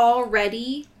was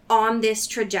already on this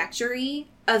trajectory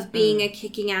of being a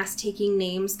kicking ass, taking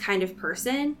names kind of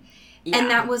person. Yeah.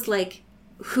 And that was, like,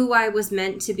 who I was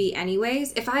meant to be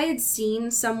anyways. If I had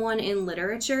seen someone in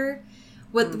literature,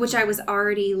 which I was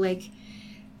already, like,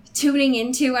 tuning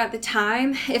into at the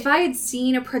time, if I had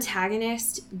seen a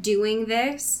protagonist doing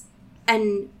this,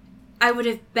 and I would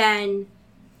have been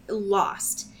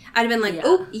lost. I'd have been like,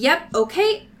 oh, yep,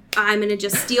 okay, I'm going to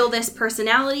just steal this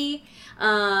personality.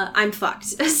 I'm fucked.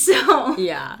 So...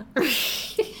 Yeah.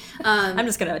 I'm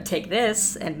just going to take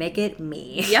this and make it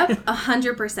me. Yep,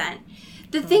 100%.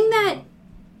 The thing that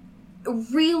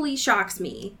really shocks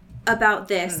me about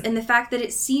this, and the fact that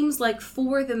it seems like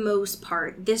for the most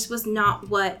part this was not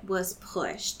what was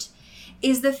pushed,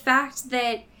 is the fact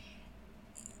that,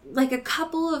 like, a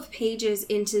couple of pages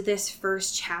into this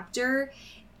first chapter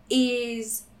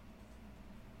is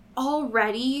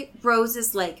already Rose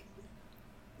is like,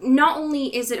 not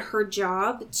only is it her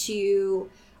job to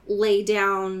lay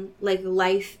down, like,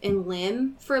 life and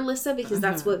limb for Lissa, because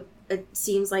that's what it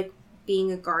seems like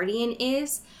being a guardian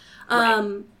is,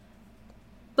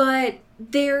 but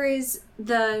there is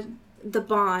the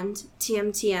bond,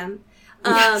 TM,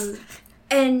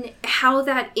 and how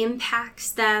that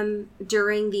impacts them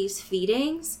during these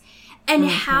feedings, and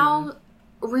how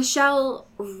Rochelle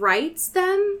writes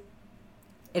them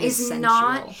is the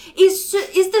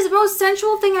most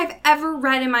sensual thing I've ever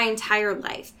read in my entire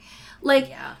life.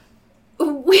 Like,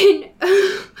 when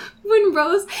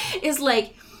Rose is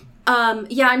like, I'm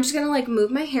just gonna, like,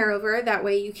 move my hair over, that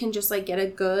way you can just, like, get a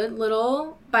good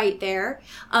little bite there.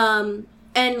 And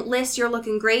Liz, you're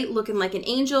looking great, looking like an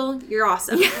angel, you're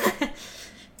awesome. Yeah.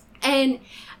 And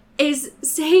is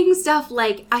saying stuff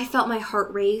like, I felt my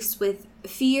heart race with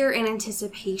fear and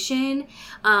anticipation.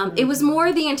 It was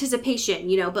more the anticipation,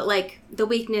 you know, but like the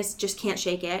weakness just can't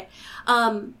shake it.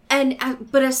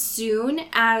 But as soon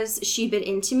as she bit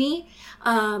into me,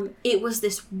 it was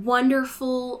this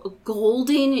wonderful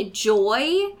golden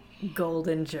joy.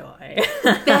 Golden joy.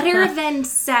 Better than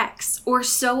sex, or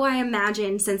so I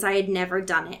imagined, since I had never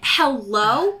done it.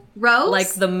 Hello, Rose?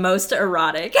 Like the most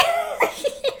erotic.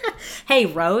 Hey,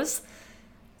 Rose?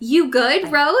 You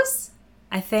good, Rose?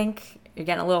 I think you're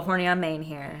getting a little horny on Maine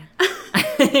here.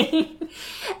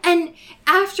 And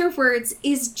afterwards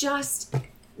is just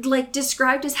like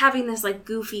described as having this like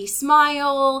goofy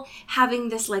smile, having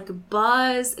this like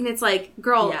buzz, and it's like,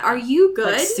 girl, are you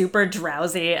good? Like super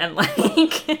drowsy and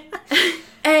like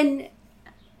and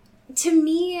to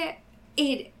me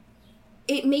it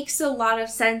makes a lot of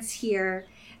sense here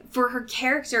for her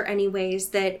character anyways,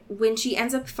 that when she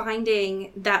ends up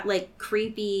finding that like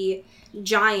creepy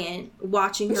giant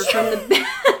watching her from the back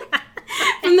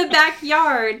from the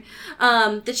backyard,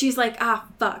 that she's like,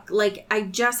 fuck, like I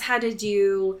just had to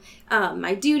do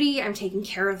my duty. I'm taking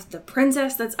care of the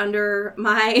princess that's under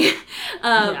my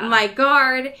my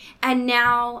guard, and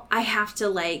now I have to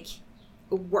like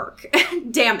work.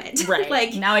 Damn it. Right.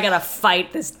 Like now I gotta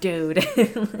fight this dude.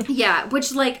 Yeah,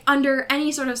 which like under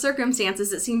any sort of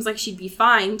circumstances it seems like she'd be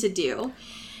fine to do.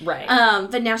 Right.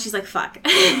 But now she's like, fuck.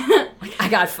 I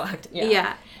got fucked.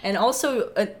 Yeah. And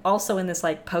also in this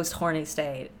like post horny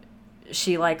state,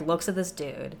 she like looks at this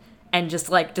dude and just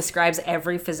like describes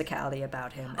every physicality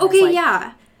about him. Okay, like,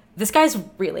 yeah. This guy's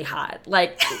really hot.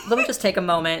 Like, let me just take a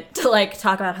moment to like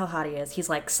talk about how hot he is. He's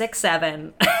like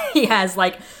 6'7". He has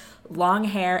like long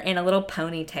hair in a little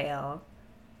ponytail.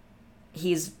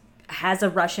 Has a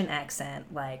Russian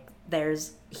accent. Like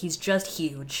he's just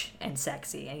huge and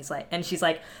sexy, and she's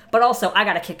like, but also I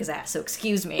gotta kick his ass, so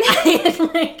excuse me.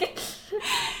 Like,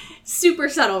 super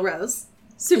subtle, Rose.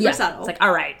 Super subtle. It's like,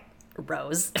 all right,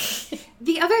 Rose.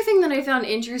 The other thing that I found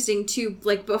interesting too,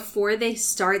 like before they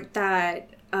start that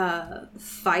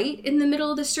fight in the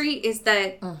middle of the street, is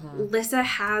that Lissa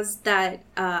has that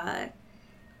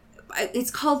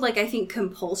it's called like, I think,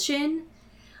 compulsion.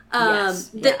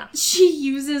 That she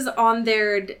uses on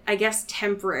their, I guess,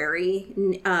 temporary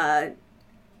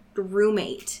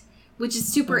roommate, which is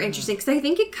super interesting because I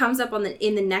think it comes up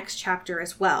in the next chapter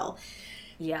as well.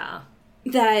 Yeah,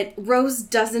 that Rose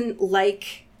doesn't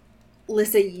like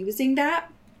Lissa using that.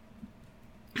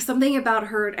 Something about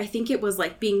her, I think it was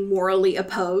like being morally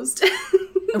opposed.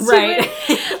 Right.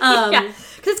 Because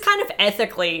it's kind of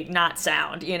ethically not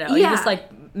sound, you know. Yeah. You're just like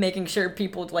making sure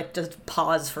people like just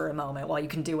pause for a moment while you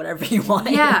can do whatever you want.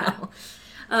 Yeah.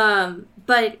 You know?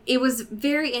 But it was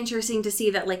very interesting to see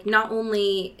that like not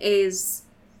only is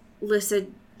Lissa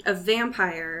a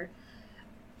vampire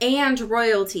and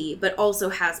royalty, but also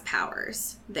has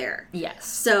powers there. Yes.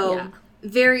 So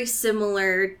very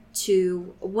similar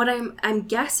to what I'm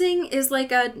guessing is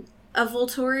like a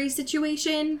Volturi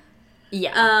situation.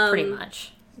 Yeah, pretty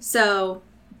much. So,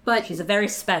 but she's a very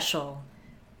special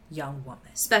young woman.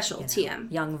 Special, you know?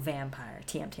 TM. Young vampire.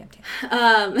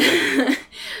 TM.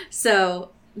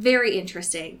 So, very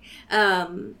interesting.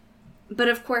 But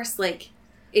of course, like,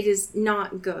 it is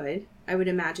not good. I would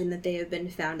imagine that they have been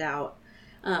found out.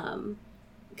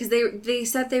 Because they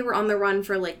said they were on the run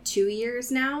for like 2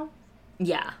 years now.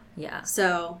 Yeah.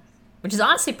 So. Which is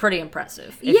honestly pretty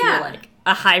impressive. If you're like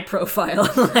a high profile,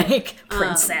 like,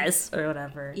 princess or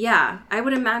whatever. Yeah. I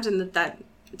would imagine that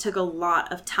took a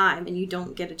lot of time and you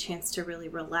don't get a chance to really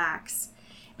relax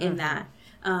in that.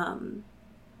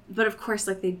 But of course,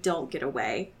 like, they don't get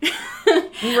away.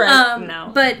 Right.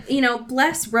 No. But, you know,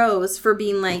 bless Rose for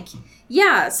being like,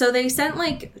 yeah, so they sent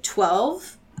like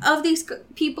 12 of these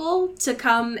people to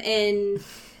come and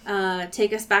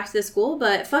take us back to the school,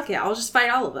 but fuck it, I'll just fight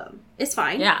all of them. It's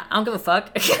fine. Yeah, I don't give a fuck.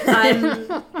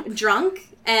 I'm drunk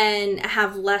and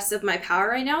have less of my power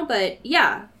right now, but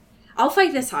yeah, I'll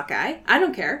fight this Hawkeye. I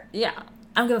don't care. Yeah,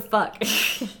 I don't give a fuck.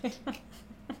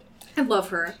 I love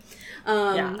her.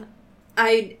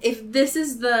 If this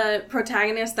is the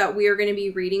protagonist that we are going to be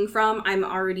reading from, I'm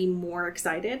already more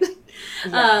excited.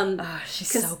 She's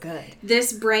so good.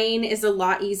 This brain is a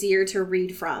lot easier to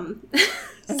read from.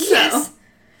 Yes.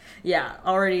 Yeah,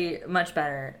 already much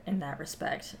better in that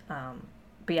respect.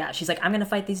 But yeah, she's like, I'm gonna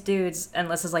fight these dudes, and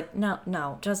Lissa's like,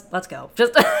 no, just let's go.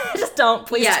 Just don't,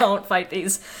 please don't fight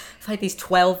these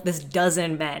 12, this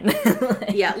dozen men.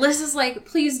 Yeah, Lissa's like,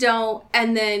 please don't,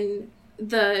 and then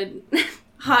the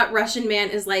hot Russian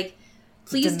man is like,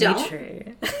 please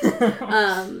Dimitri.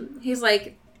 Don't. He's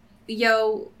like,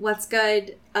 yo, what's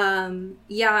good?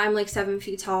 Yeah, I'm like 7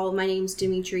 feet tall. My name's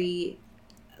Dimitri.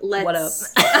 What up?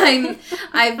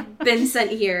 I've been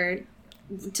sent here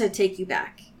to take you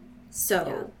back.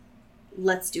 So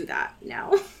let's do that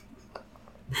now.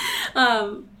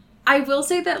 I will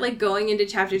say that, like, going into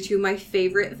chapter 2, my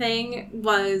favorite thing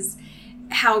was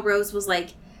how Rose was like,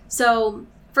 so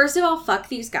first of all, fuck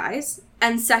these guys.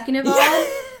 And second of all,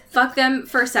 fuck them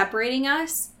for separating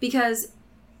us, because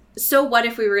so what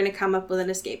if we were going to come up with an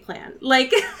escape plan?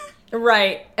 Like,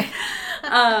 right.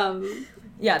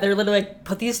 Yeah, they're literally like,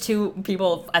 put these two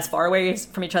people as far away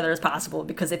from each other as possible,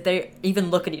 because if they even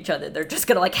look at each other, they're just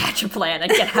gonna like hatch a plan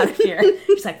and get out of here.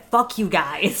 She's like, fuck you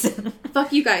guys.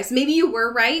 Fuck you guys. Maybe you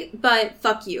were right, but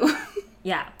fuck you.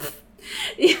 Yeah.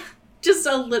 Yeah.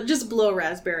 Just blow a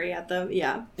raspberry at them.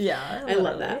 Yeah. Yeah. I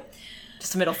love that.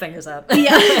 Just middle fingers up.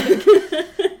 Yeah.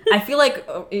 I feel like,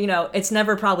 you know, it's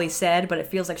never probably said, but it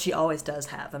feels like she always does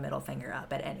have a middle finger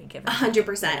up at any given time.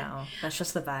 100%. You know? That's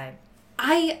just the vibe.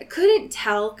 I couldn't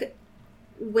tell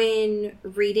when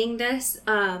reading this,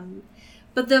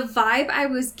 but the vibe I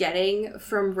was getting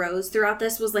from Rose throughout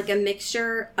this was like a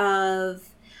mixture of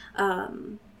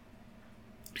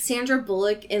Sandra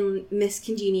Bullock and Miss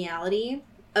Congeniality,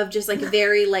 of just like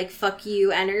very like fuck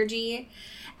you energy,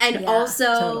 and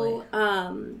also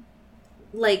totally.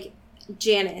 Like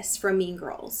Janice from Mean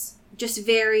Girls, just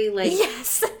very like,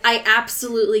 yes, I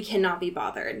absolutely cannot be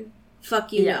bothered.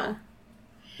 Fuck you, no.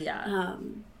 Yeah.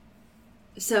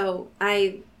 So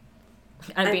I'm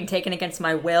being taken against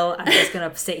my will. I'm just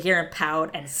gonna sit here and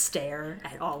pout and stare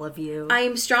at all of you. I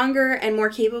am stronger and more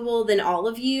capable than all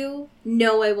of you.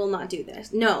 No, I will not do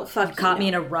this. No, fuck you. Caught me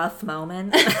in a rough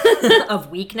moment of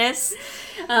weakness.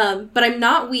 But I'm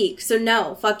not weak, so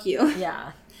no, fuck you.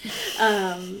 Yeah.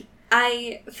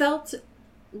 I felt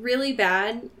really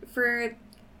bad for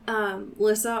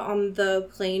Lissa on the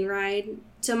plane ride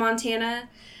to Montana.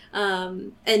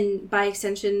 And by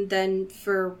extension then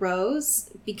for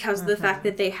Rose, because of the fact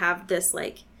that they have this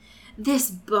like this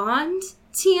bond,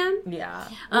 TM. Yeah.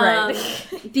 Right.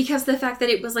 Because the fact that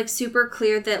it was like super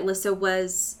clear that Lissa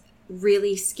was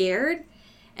really scared,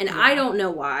 and I don't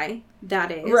know why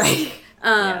that is. Right.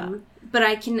 But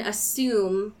I can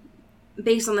assume,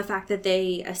 based on the fact that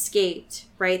they escaped,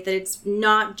 right, that it's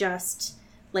not just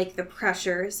like the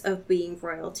pressures of being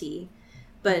royalty,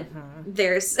 but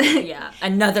there's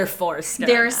another force.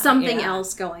 There's something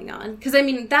else going on, because I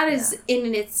mean that is in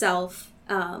and itself,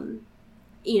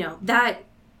 you know, that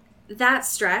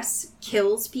stress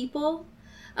kills people,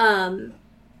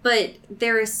 but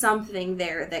there is something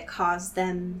there that caused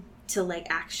them to like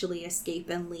actually escape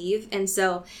and leave, and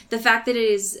so the fact that it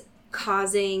is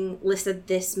causing Lissa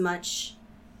this much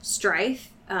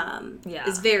strife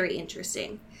is very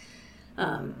interesting,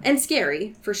 and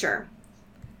scary for sure.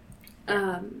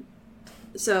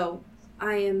 So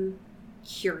I am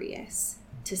curious,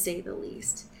 to say the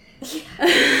least.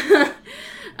 I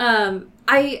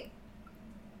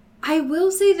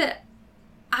will say that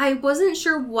I wasn't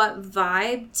sure what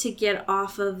vibe to get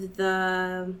off of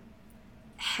the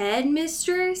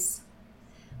headmistress,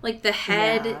 like the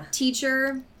head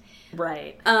teacher.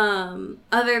 Right.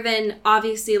 Other than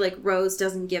obviously like Rose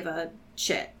doesn't give a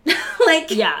shit. Like,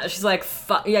 she's like,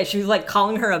 she was like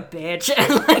calling her a bitch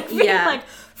and like being like,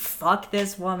 fuck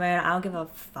this woman, I don't give a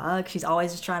fuck, she's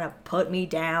always just trying to put me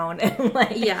down, and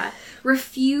like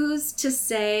refuse to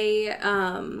say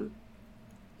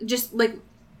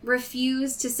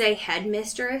refuse to say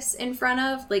headmistress in front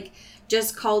of, like,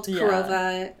 just called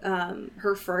Kurova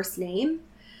her first name,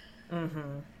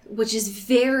 which is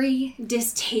very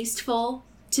distasteful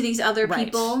to these other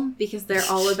people, because they're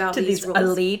all about these rules.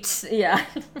 Elite.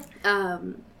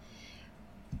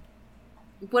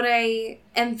 What I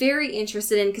am very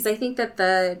interested in, because I think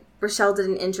that Rochelle did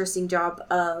an interesting job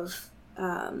of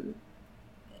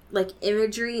like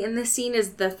imagery in this scene,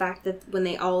 is the fact that when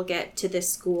they all get to this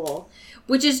school,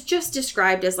 which is just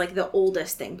described as like the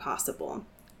oldest thing possible.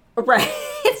 Right.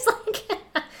 It's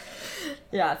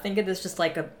like think of this just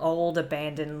like an old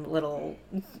abandoned little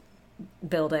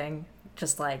building,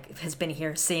 just like has been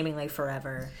here seemingly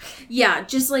forever. Yeah,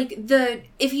 just like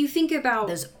if you think about,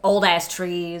 there's old ass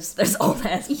trees, there's old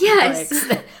ass bricks.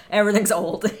 Everything's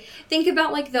old. Think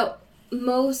about like the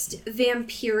most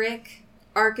vampiric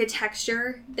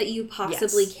architecture that you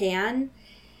possibly can.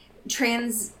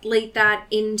 Translate that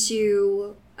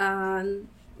into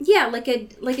like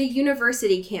a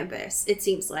university campus, it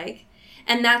seems like.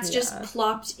 And that's just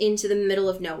plopped into the middle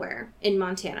of nowhere in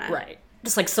Montana. Right.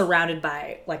 Just like surrounded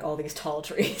by like all these tall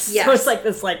trees. Yes. So it's like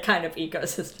this like kind of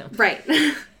ecosystem. Right.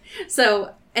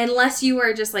 So unless you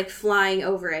are just like flying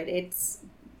over it,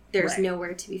 there's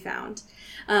nowhere to be found.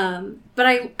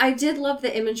 But I did love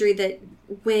the imagery that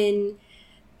when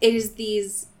it is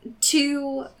these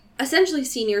two essentially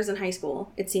seniors in high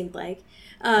school, it seemed like,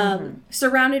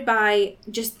 surrounded by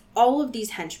just all of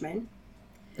these henchmen.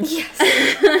 Yes.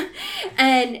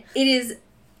 And it is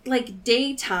like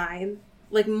daytime,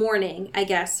 like morning, I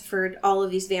guess, for all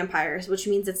of these vampires, which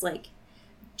means it's like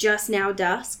just now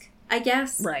dusk, I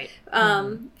guess. Right.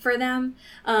 For them.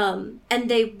 And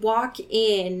they walk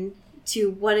in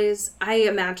to what is, I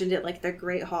imagined it like the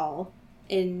Great Hall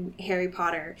in Harry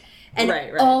Potter. And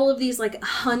all of these like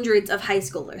hundreds of high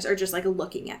schoolers are just like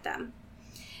looking at them.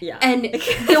 Yeah. And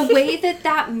the way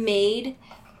that made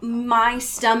my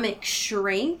stomach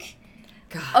shrink.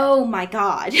 God. Oh my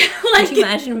God. Like, can you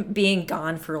imagine being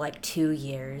gone for like 2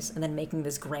 years and then making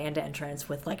this grand entrance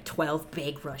with like 12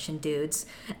 big Russian dudes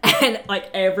and like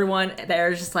everyone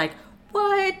there's just like,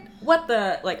 what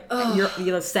the, like, you're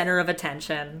the center of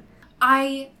attention.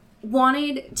 I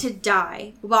wanted to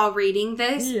die while reading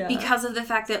this because of the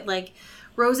fact that like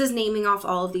Rose is naming off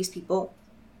all of these people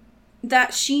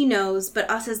that she knows, but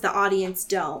us as the audience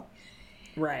don't.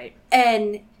 Right.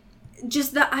 And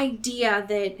just the idea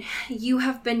that you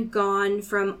have been gone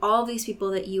from all these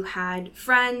people that you had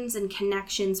friends and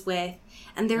connections with,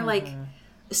 and they're like,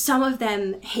 some of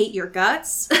them hate your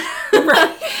guts.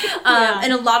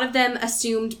 And a lot of them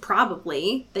assumed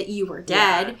probably that you were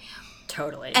dead. Yeah,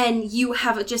 totally. And you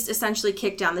have just essentially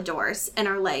kicked down the doors and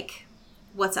are like,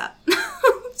 what's up?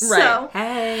 Right.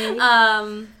 Hey.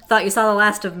 Thought you saw the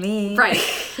last of me. Right.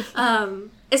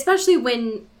 Especially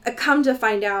when, come to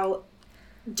find out,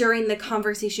 during the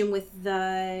conversation with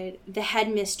the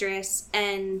headmistress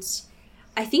and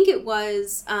I think it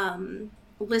was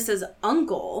Lissa's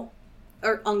uncle,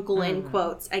 or uncle in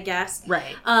quotes, I guess.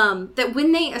 Right. That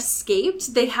when they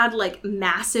escaped, they had like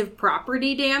massive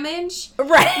property damage.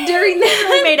 Right. During that.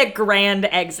 They made a grand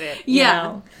exit. You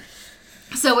know?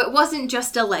 So it wasn't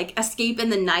just a like escape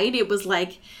in the night. It was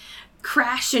like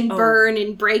crash and burn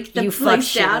and break the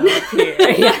place down.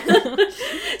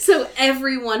 So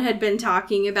everyone had been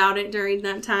talking about it during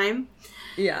that time.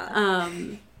 Yeah.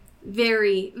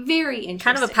 Very, very interesting.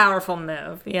 Kind of a powerful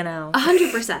move, you know.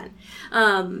 100%.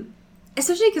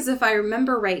 Especially because if I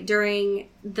remember right, during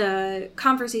the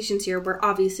conversations here where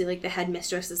obviously like the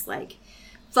headmistress is like,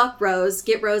 fuck Rose,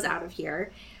 get Rose out of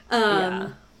here.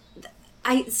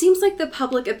 It seems like the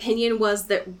public opinion was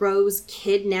that Rose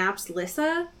kidnaps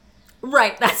Lissa.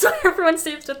 Right, that's what everyone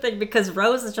seems to think, because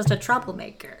Rose is just a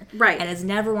troublemaker. Right. And has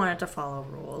never wanted to follow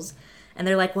rules. And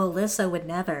they're like, well, Lissa would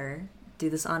never do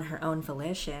this on her own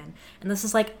volition. And this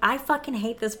is like, I fucking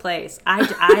hate this place.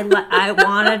 I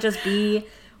want to just be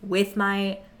with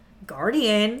my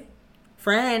guardian,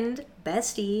 friend,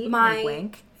 bestie, my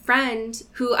wink. Friend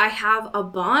who I have a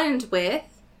bond with.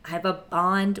 Hello?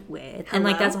 And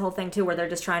like that's the whole thing too, where they're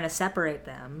just trying to separate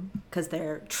them because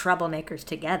they're troublemakers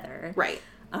together. Right.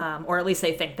 Or at least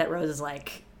they think that Rose is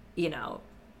like, you know,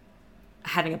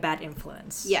 having a bad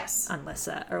influence on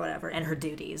Lissa or whatever, and her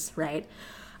duties, right?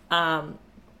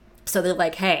 So they're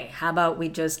like, hey, how about we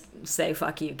just say,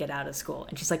 fuck you, get out of school?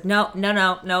 And she's like, no,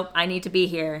 I need to be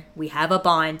here. We have a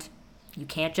bond. You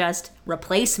can't just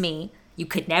replace me. You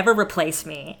could never replace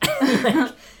me.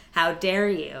 Like, how dare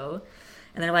you?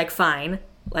 And they're like, fine,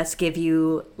 let's give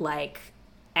you like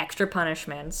extra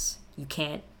punishments. You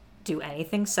can't do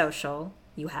anything social.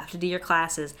 You have to do your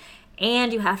classes,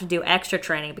 and you have to do extra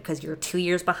training because you're 2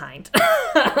 years behind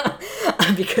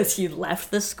because you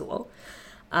left the school.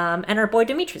 And our boy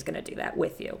Dimitri's going to do that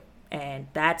with you, and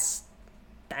that's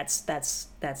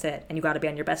it. And you got to be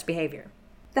on your best behavior.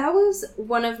 That was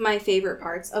one of my favorite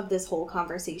parts of this whole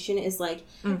conversation is like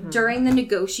during the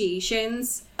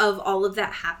negotiations of all of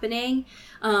that happening.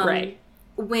 Right.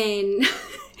 When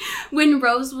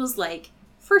Rose was like,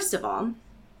 first of all,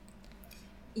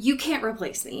 you can't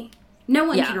replace me. No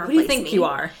one can replace me. Who do you think you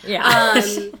are? Yeah.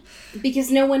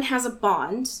 Because no one has a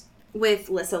bond with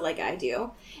Lissa like I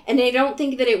do. And I don't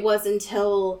think that it was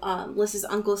until Lissa's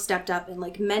uncle stepped up and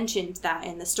like mentioned that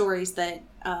in the stories that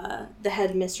the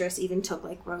headmistress even took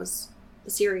like Rose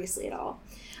seriously at all.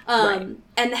 And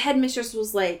the headmistress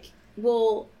was like,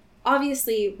 well,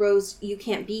 obviously, Rose, you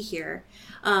can't be here.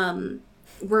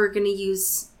 We're going to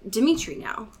use Dimitri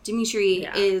now. Dimitri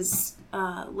is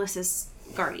Lissa's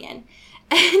guardian.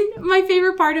 And my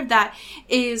favorite part of that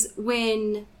is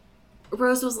when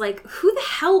Rose was like, who the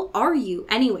hell are you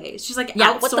anyways? She's like,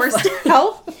 outsourced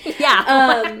help?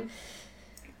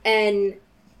 And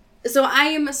so I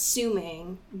am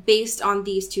assuming, based on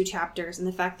these two chapters and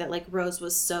the fact that like Rose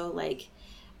was so like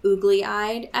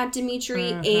oogly-eyed at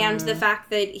Dimitri and the fact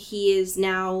that he is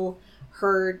now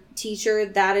her teacher,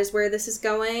 that is where this is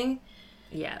going.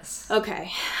 Yes.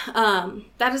 Okay.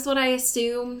 That is what I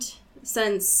assumed,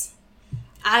 since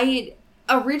I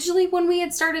originally when we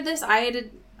had started this, I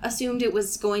had assumed it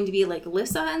was going to be like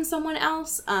Lissa and someone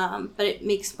else, but it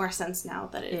makes more sense now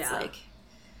that it's like...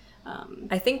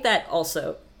 I think that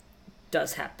also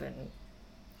does happen.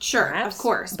 Sure, perhaps, of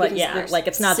course. But yeah, like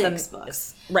it's not 6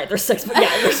 books. Right, there's 6 books.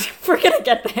 Yeah, we're gonna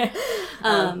get there.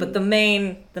 But the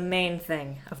main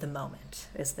thing of the moment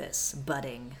is this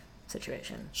budding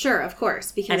situation. Sure, of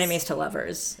course, because enemies to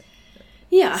lovers.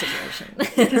 Yeah, situation.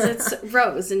 Because it's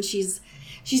Rose and she's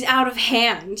out of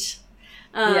hand.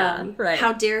 Right.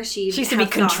 How dare she? She needs to be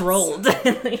controlled.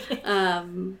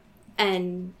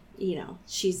 And you know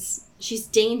she's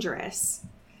dangerous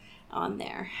on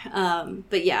there.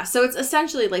 But yeah, so it's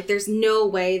essentially like there's no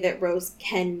way that Rose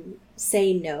can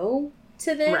say no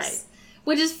to this, right?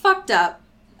 Which is fucked up.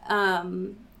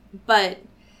 But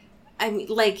I mean,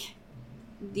 like,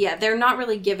 yeah, they're not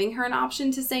really giving her an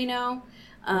option to say no.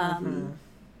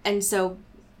 And so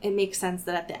it makes sense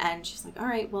that at the end she's like, all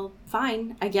right, well,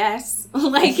 fine, I guess.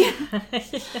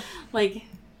 like,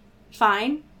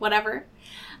 fine, whatever.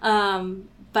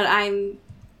 But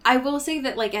I will say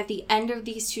that, like, at the end of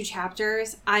these 2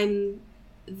 chapters, I'm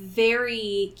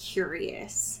very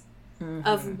curious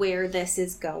of where this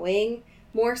is going.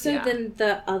 More so than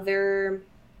the other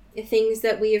things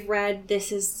that we have read.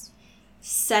 This is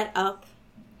set up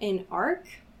an arc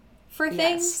for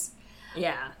things.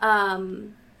 Yeah.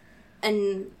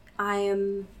 And I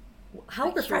am...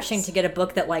 How refreshing to get a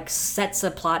book that, like, sets a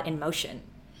plot in motion.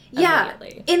 Yeah,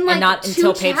 in like and not 2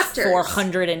 until page chapters.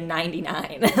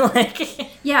 499. Like,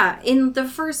 yeah, in the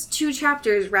first 2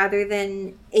 chapters rather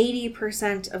than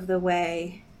 80% of the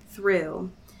way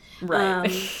through.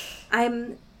 Right.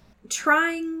 I'm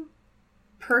trying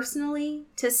personally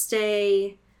to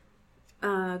stay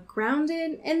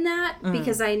grounded in that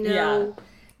because I know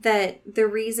that the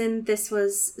reason this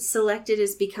was selected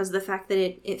is because of the fact that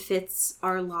it fits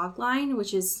our log line,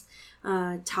 which is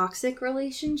toxic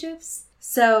relationships.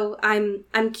 So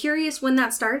I'm curious when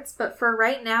that starts, but for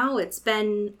right now, it's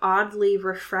been oddly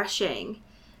refreshing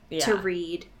to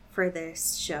read for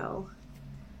this show.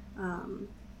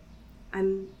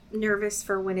 I'm nervous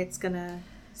for when it's gonna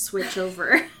switch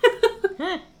over.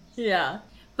 Yeah.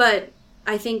 But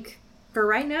I think for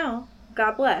right now,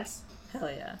 God bless. Hell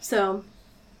yeah. So,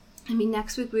 I mean,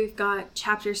 next week we've got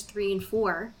chapters 3 and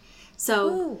 4.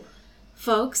 So,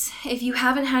 folks, if you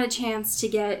haven't had a chance to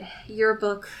get your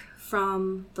book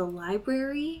from the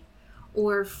library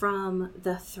or from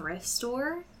the thrift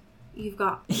store, you've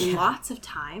got lots of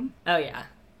time. Oh, yeah.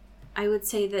 I would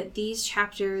say that these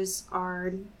chapters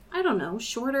are, I don't know,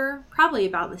 shorter, probably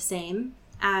about the same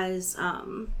as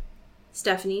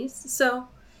Stephanie's. So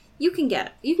you can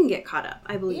get caught up,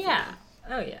 I believe. Yeah.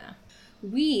 Oh, yeah.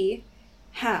 We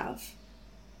have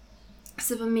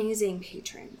some amazing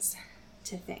patrons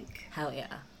to thank. Hell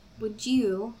yeah. Would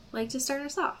you like to start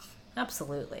us off?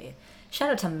 Absolutely.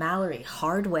 Shout out to Mallory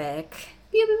Hardwick.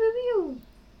 Pew, pew, pew,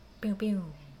 Pew,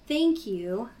 pew. Thank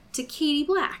you to Katie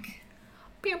Black.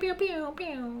 Pew, pew, pew, pew.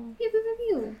 Pew, pew, pew,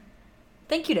 pew.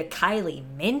 Thank you to Kylie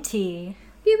Minty.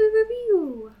 Pew, pew, pew,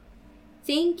 pew.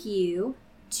 Thank you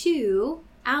to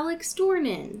Alex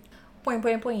Dornan. Boing,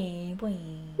 boing, boing,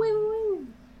 boing. Wing,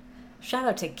 wing. Shout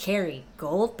out to Carrie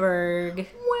Goldberg. Wing,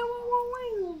 wing,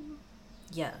 wing.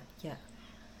 Yeah, yeah.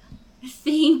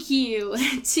 Thank you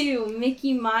to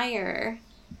Mickey Meyer.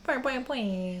 Boing, boing,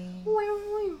 boing. Wing,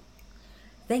 wing, wing.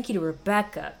 Thank you to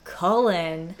Rebecca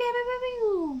Cullen. Pew, pew, pew,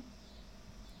 pew.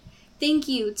 Thank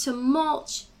you to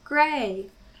Mulch Gray.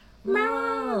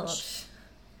 Mulch.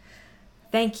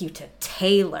 Thank you to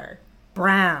Taylor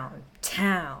Brown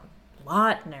Town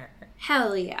Lautner.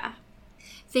 Hell yeah.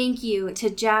 Thank you to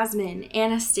Jasmine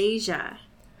Anastasia.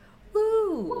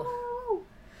 Woo. Woo.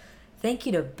 Thank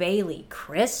you to Bailey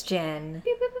Christian.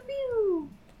 Pew, pew, pew, pew.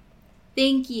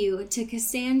 Thank you to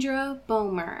Cassandra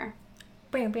Bomer.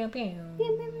 Pew, pew, pew. Pew,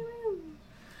 pew, pew, pew.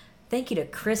 Thank you to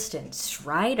Kristen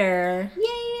Strider. Yeah,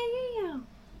 yeah, yeah,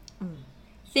 yeah.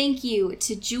 Thank you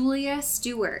to Julia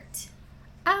Stewart.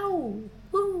 Ow.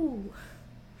 Woo.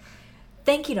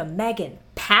 Thank you to Megan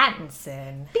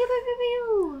Pattinson. Pew, pew, pew,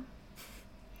 pew.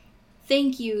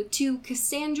 Thank you to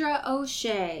Cassandra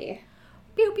O'Shea.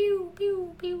 Pew, pew,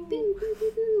 pew, pew. Pew, pew,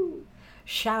 pew, pew.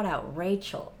 Shout out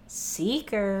Rachel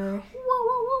Seeker. Whoa,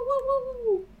 whoa, whoa, whoa,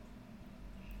 whoa.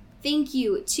 Thank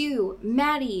you to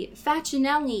Maddie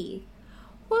Facinelli.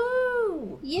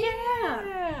 Woo. Yeah.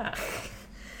 Yeah.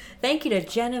 Thank you to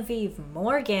Genevieve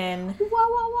Morgan. Whoa,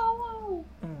 whoa, whoa, whoa.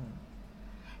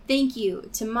 Thank you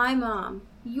to my mom,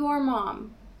 your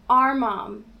mom, our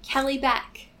mom, Kelly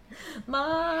Beck.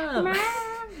 Mom.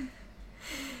 Mom.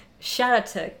 Shout out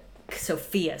to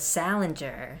Sophia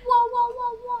Salinger. Whoa, whoa,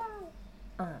 whoa,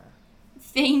 whoa.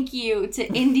 thank you to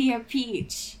India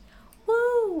Peach.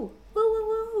 Woo! Woo,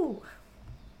 woo, woo!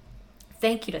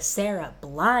 Thank you to Sarah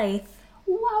Blythe.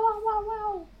 Wow, wow, wow,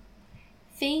 wow.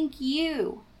 Thank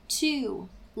you to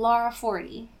Laura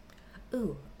Forty.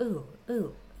 Ooh, ooh,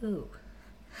 ooh, ooh.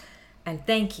 And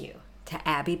thank you to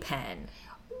Abby Penn.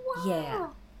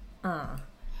 Wow. Yeah.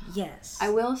 Yes. I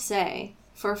will say,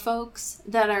 for folks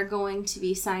that are going to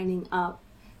be signing up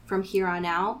from here on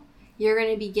out, you're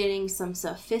going to be getting some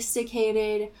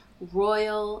sophisticated,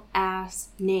 royal-ass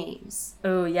names.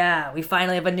 Oh, yeah. We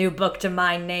finally have a new book to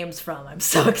mine names from. I'm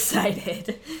so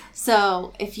excited.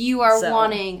 So, if you are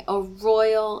wanting a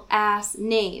royal-ass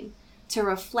name to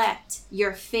reflect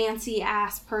your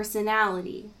fancy-ass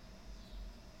personality,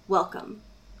 welcome.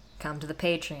 Come to the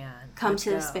Patreon. Come Let's to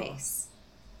the go. space.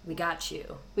 We got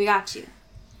you. We got you.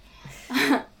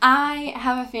 I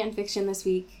have a fan fiction this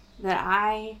week that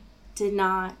I did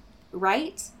not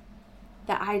write,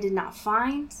 that I did not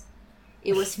find.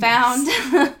 It was found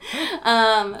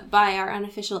by our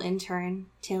unofficial intern,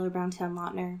 Taylor Brown-Town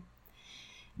Lautner.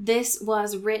 This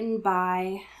was written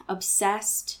by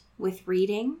Obsessed with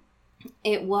Reading.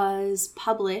 It was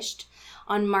published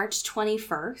on March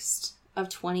 21st of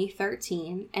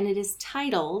 2013, and it is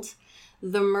titled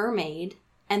The Mermaid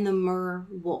and the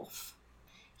Mer-Wolf.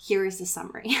 Here is the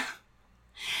summary.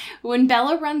 When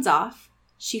Bella runs off,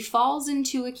 she falls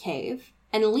into a cave,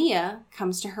 and Leah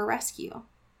comes to her rescue.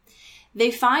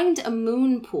 They find a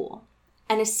moon pool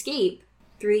and escape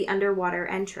through the underwater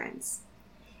entrance.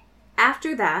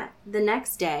 After that, the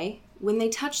next day, when they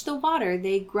touch the water,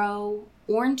 they grow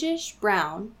orangish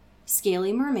brown,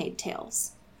 scaly mermaid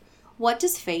tails. What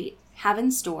does fate have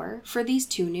in store for these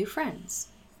two new friends?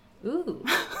 Ooh.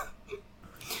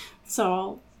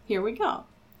 So, here we go.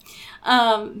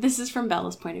 This is from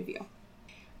Bella's point of view.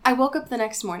 I woke up the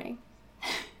next morning.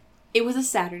 It was a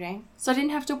Saturday, so I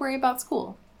didn't have to worry about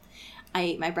school. I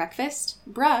ate my breakfast,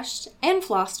 brushed, and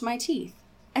flossed my teeth,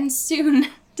 and soon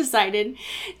decided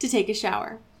to take a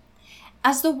shower.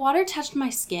 As the water touched my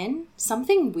skin,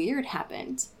 something weird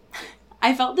happened.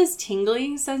 I felt this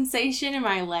tingling sensation in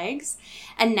my legs,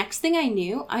 and next thing I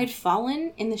knew, I had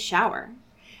fallen in the shower.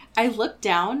 I looked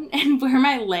down, and where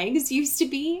my legs used to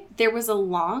be, there was a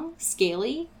long,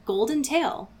 scaly, golden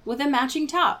tail with a matching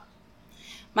top.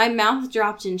 My mouth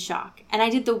dropped in shock, and I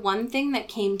did the one thing that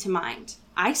came to mind.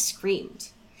 I screamed.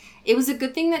 It was a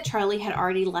good thing that Charlie had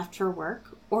already left for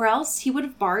work, or else he would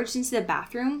have barged into the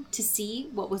bathroom to see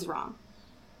what was wrong.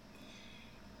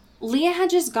 Leah had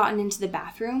just gotten into the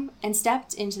bathroom and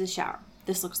stepped into the shower.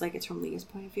 This looks like it's from Leah's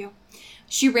point of view.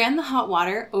 She ran the hot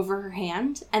water over her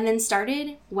hand and then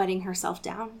started wetting herself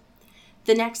down.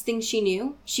 The next thing she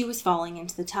knew, she was falling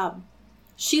into the tub.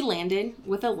 She landed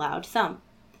with a loud thump.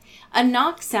 A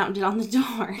knock sounded on the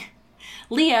door.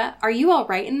 Leah, are you all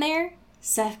right in there?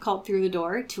 Seth called through the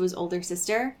door to his older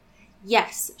sister.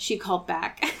 Yes, she called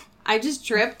back. I just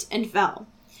tripped and fell.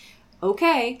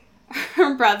 Okay.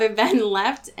 Her brother then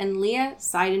left and Leah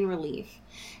sighed in relief.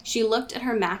 She looked at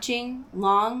her matching,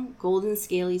 long, golden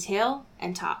scaly tail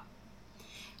and top.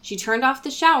 She turned off the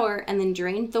shower and then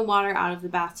drained the water out of the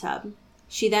bathtub.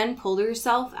 She then pulled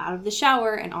herself out of the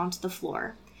shower and onto the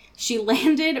floor. She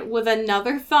landed with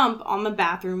another thump on the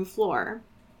bathroom floor.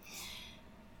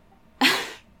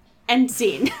 End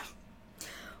scene.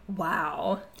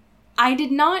 Wow. I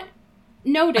did not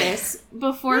notice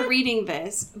before reading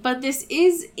this, but this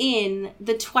is in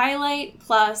the Twilight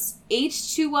plus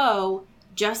H2O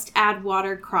Just Add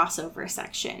Water crossover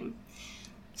section.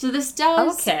 So this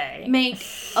does make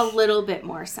a little bit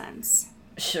more sense.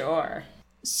 Sure.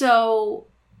 So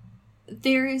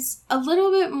there is a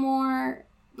little bit more,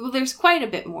 well, there's quite a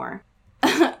bit more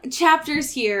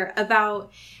chapters here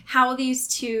about how these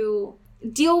two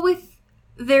deal with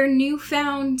their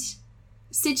newfound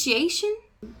situation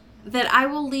that I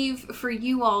will leave for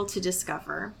you all to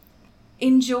discover.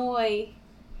 Enjoy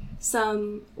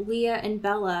some Leah and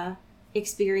Bella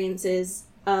experiences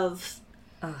of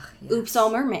Oops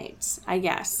All Mermaids, I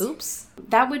guess. Oops.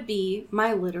 That would be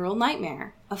my literal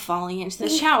nightmare of falling into the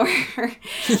shower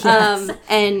Yes.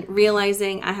 and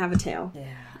realizing I have a tail.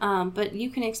 Yeah. But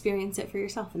you can experience it for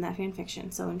yourself in that fan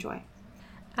fiction, so enjoy.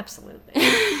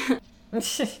 Absolutely.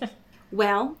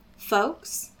 Well,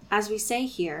 folks, as we say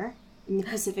here in the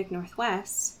Pacific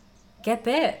Northwest, Get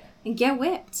bit. and get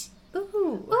whipped.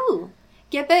 Ooh. Ooh,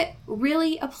 get bit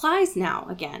really applies now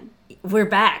again. We're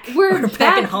back. We're back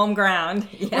back. in home ground.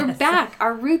 Yes. We're back.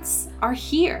 Our roots are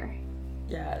here.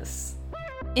 Yes.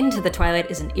 Into the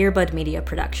Twilight is an Earbud Media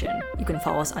production. You can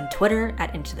follow us on Twitter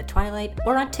at Into the Twilight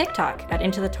or on TikTok at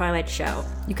Into the Twilight Show.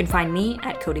 You can find me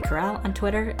at Cody Corral on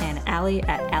Twitter and Allie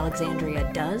at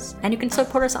Alexandria Does. And you can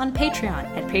support us on Patreon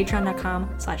at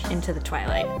patreon.com/Into the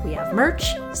Twilight. We have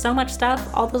merch, so much stuff.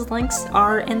 All those links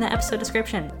are in the episode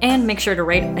description. And make sure to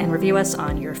rate and review us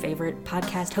on your favorite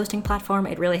podcast hosting platform.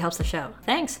 It really helps the show.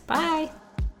 Thanks. Bye.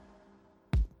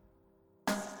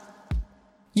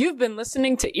 You've been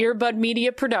listening to Earbud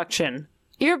Media Production.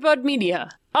 Earbud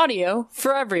Media, audio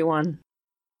for everyone.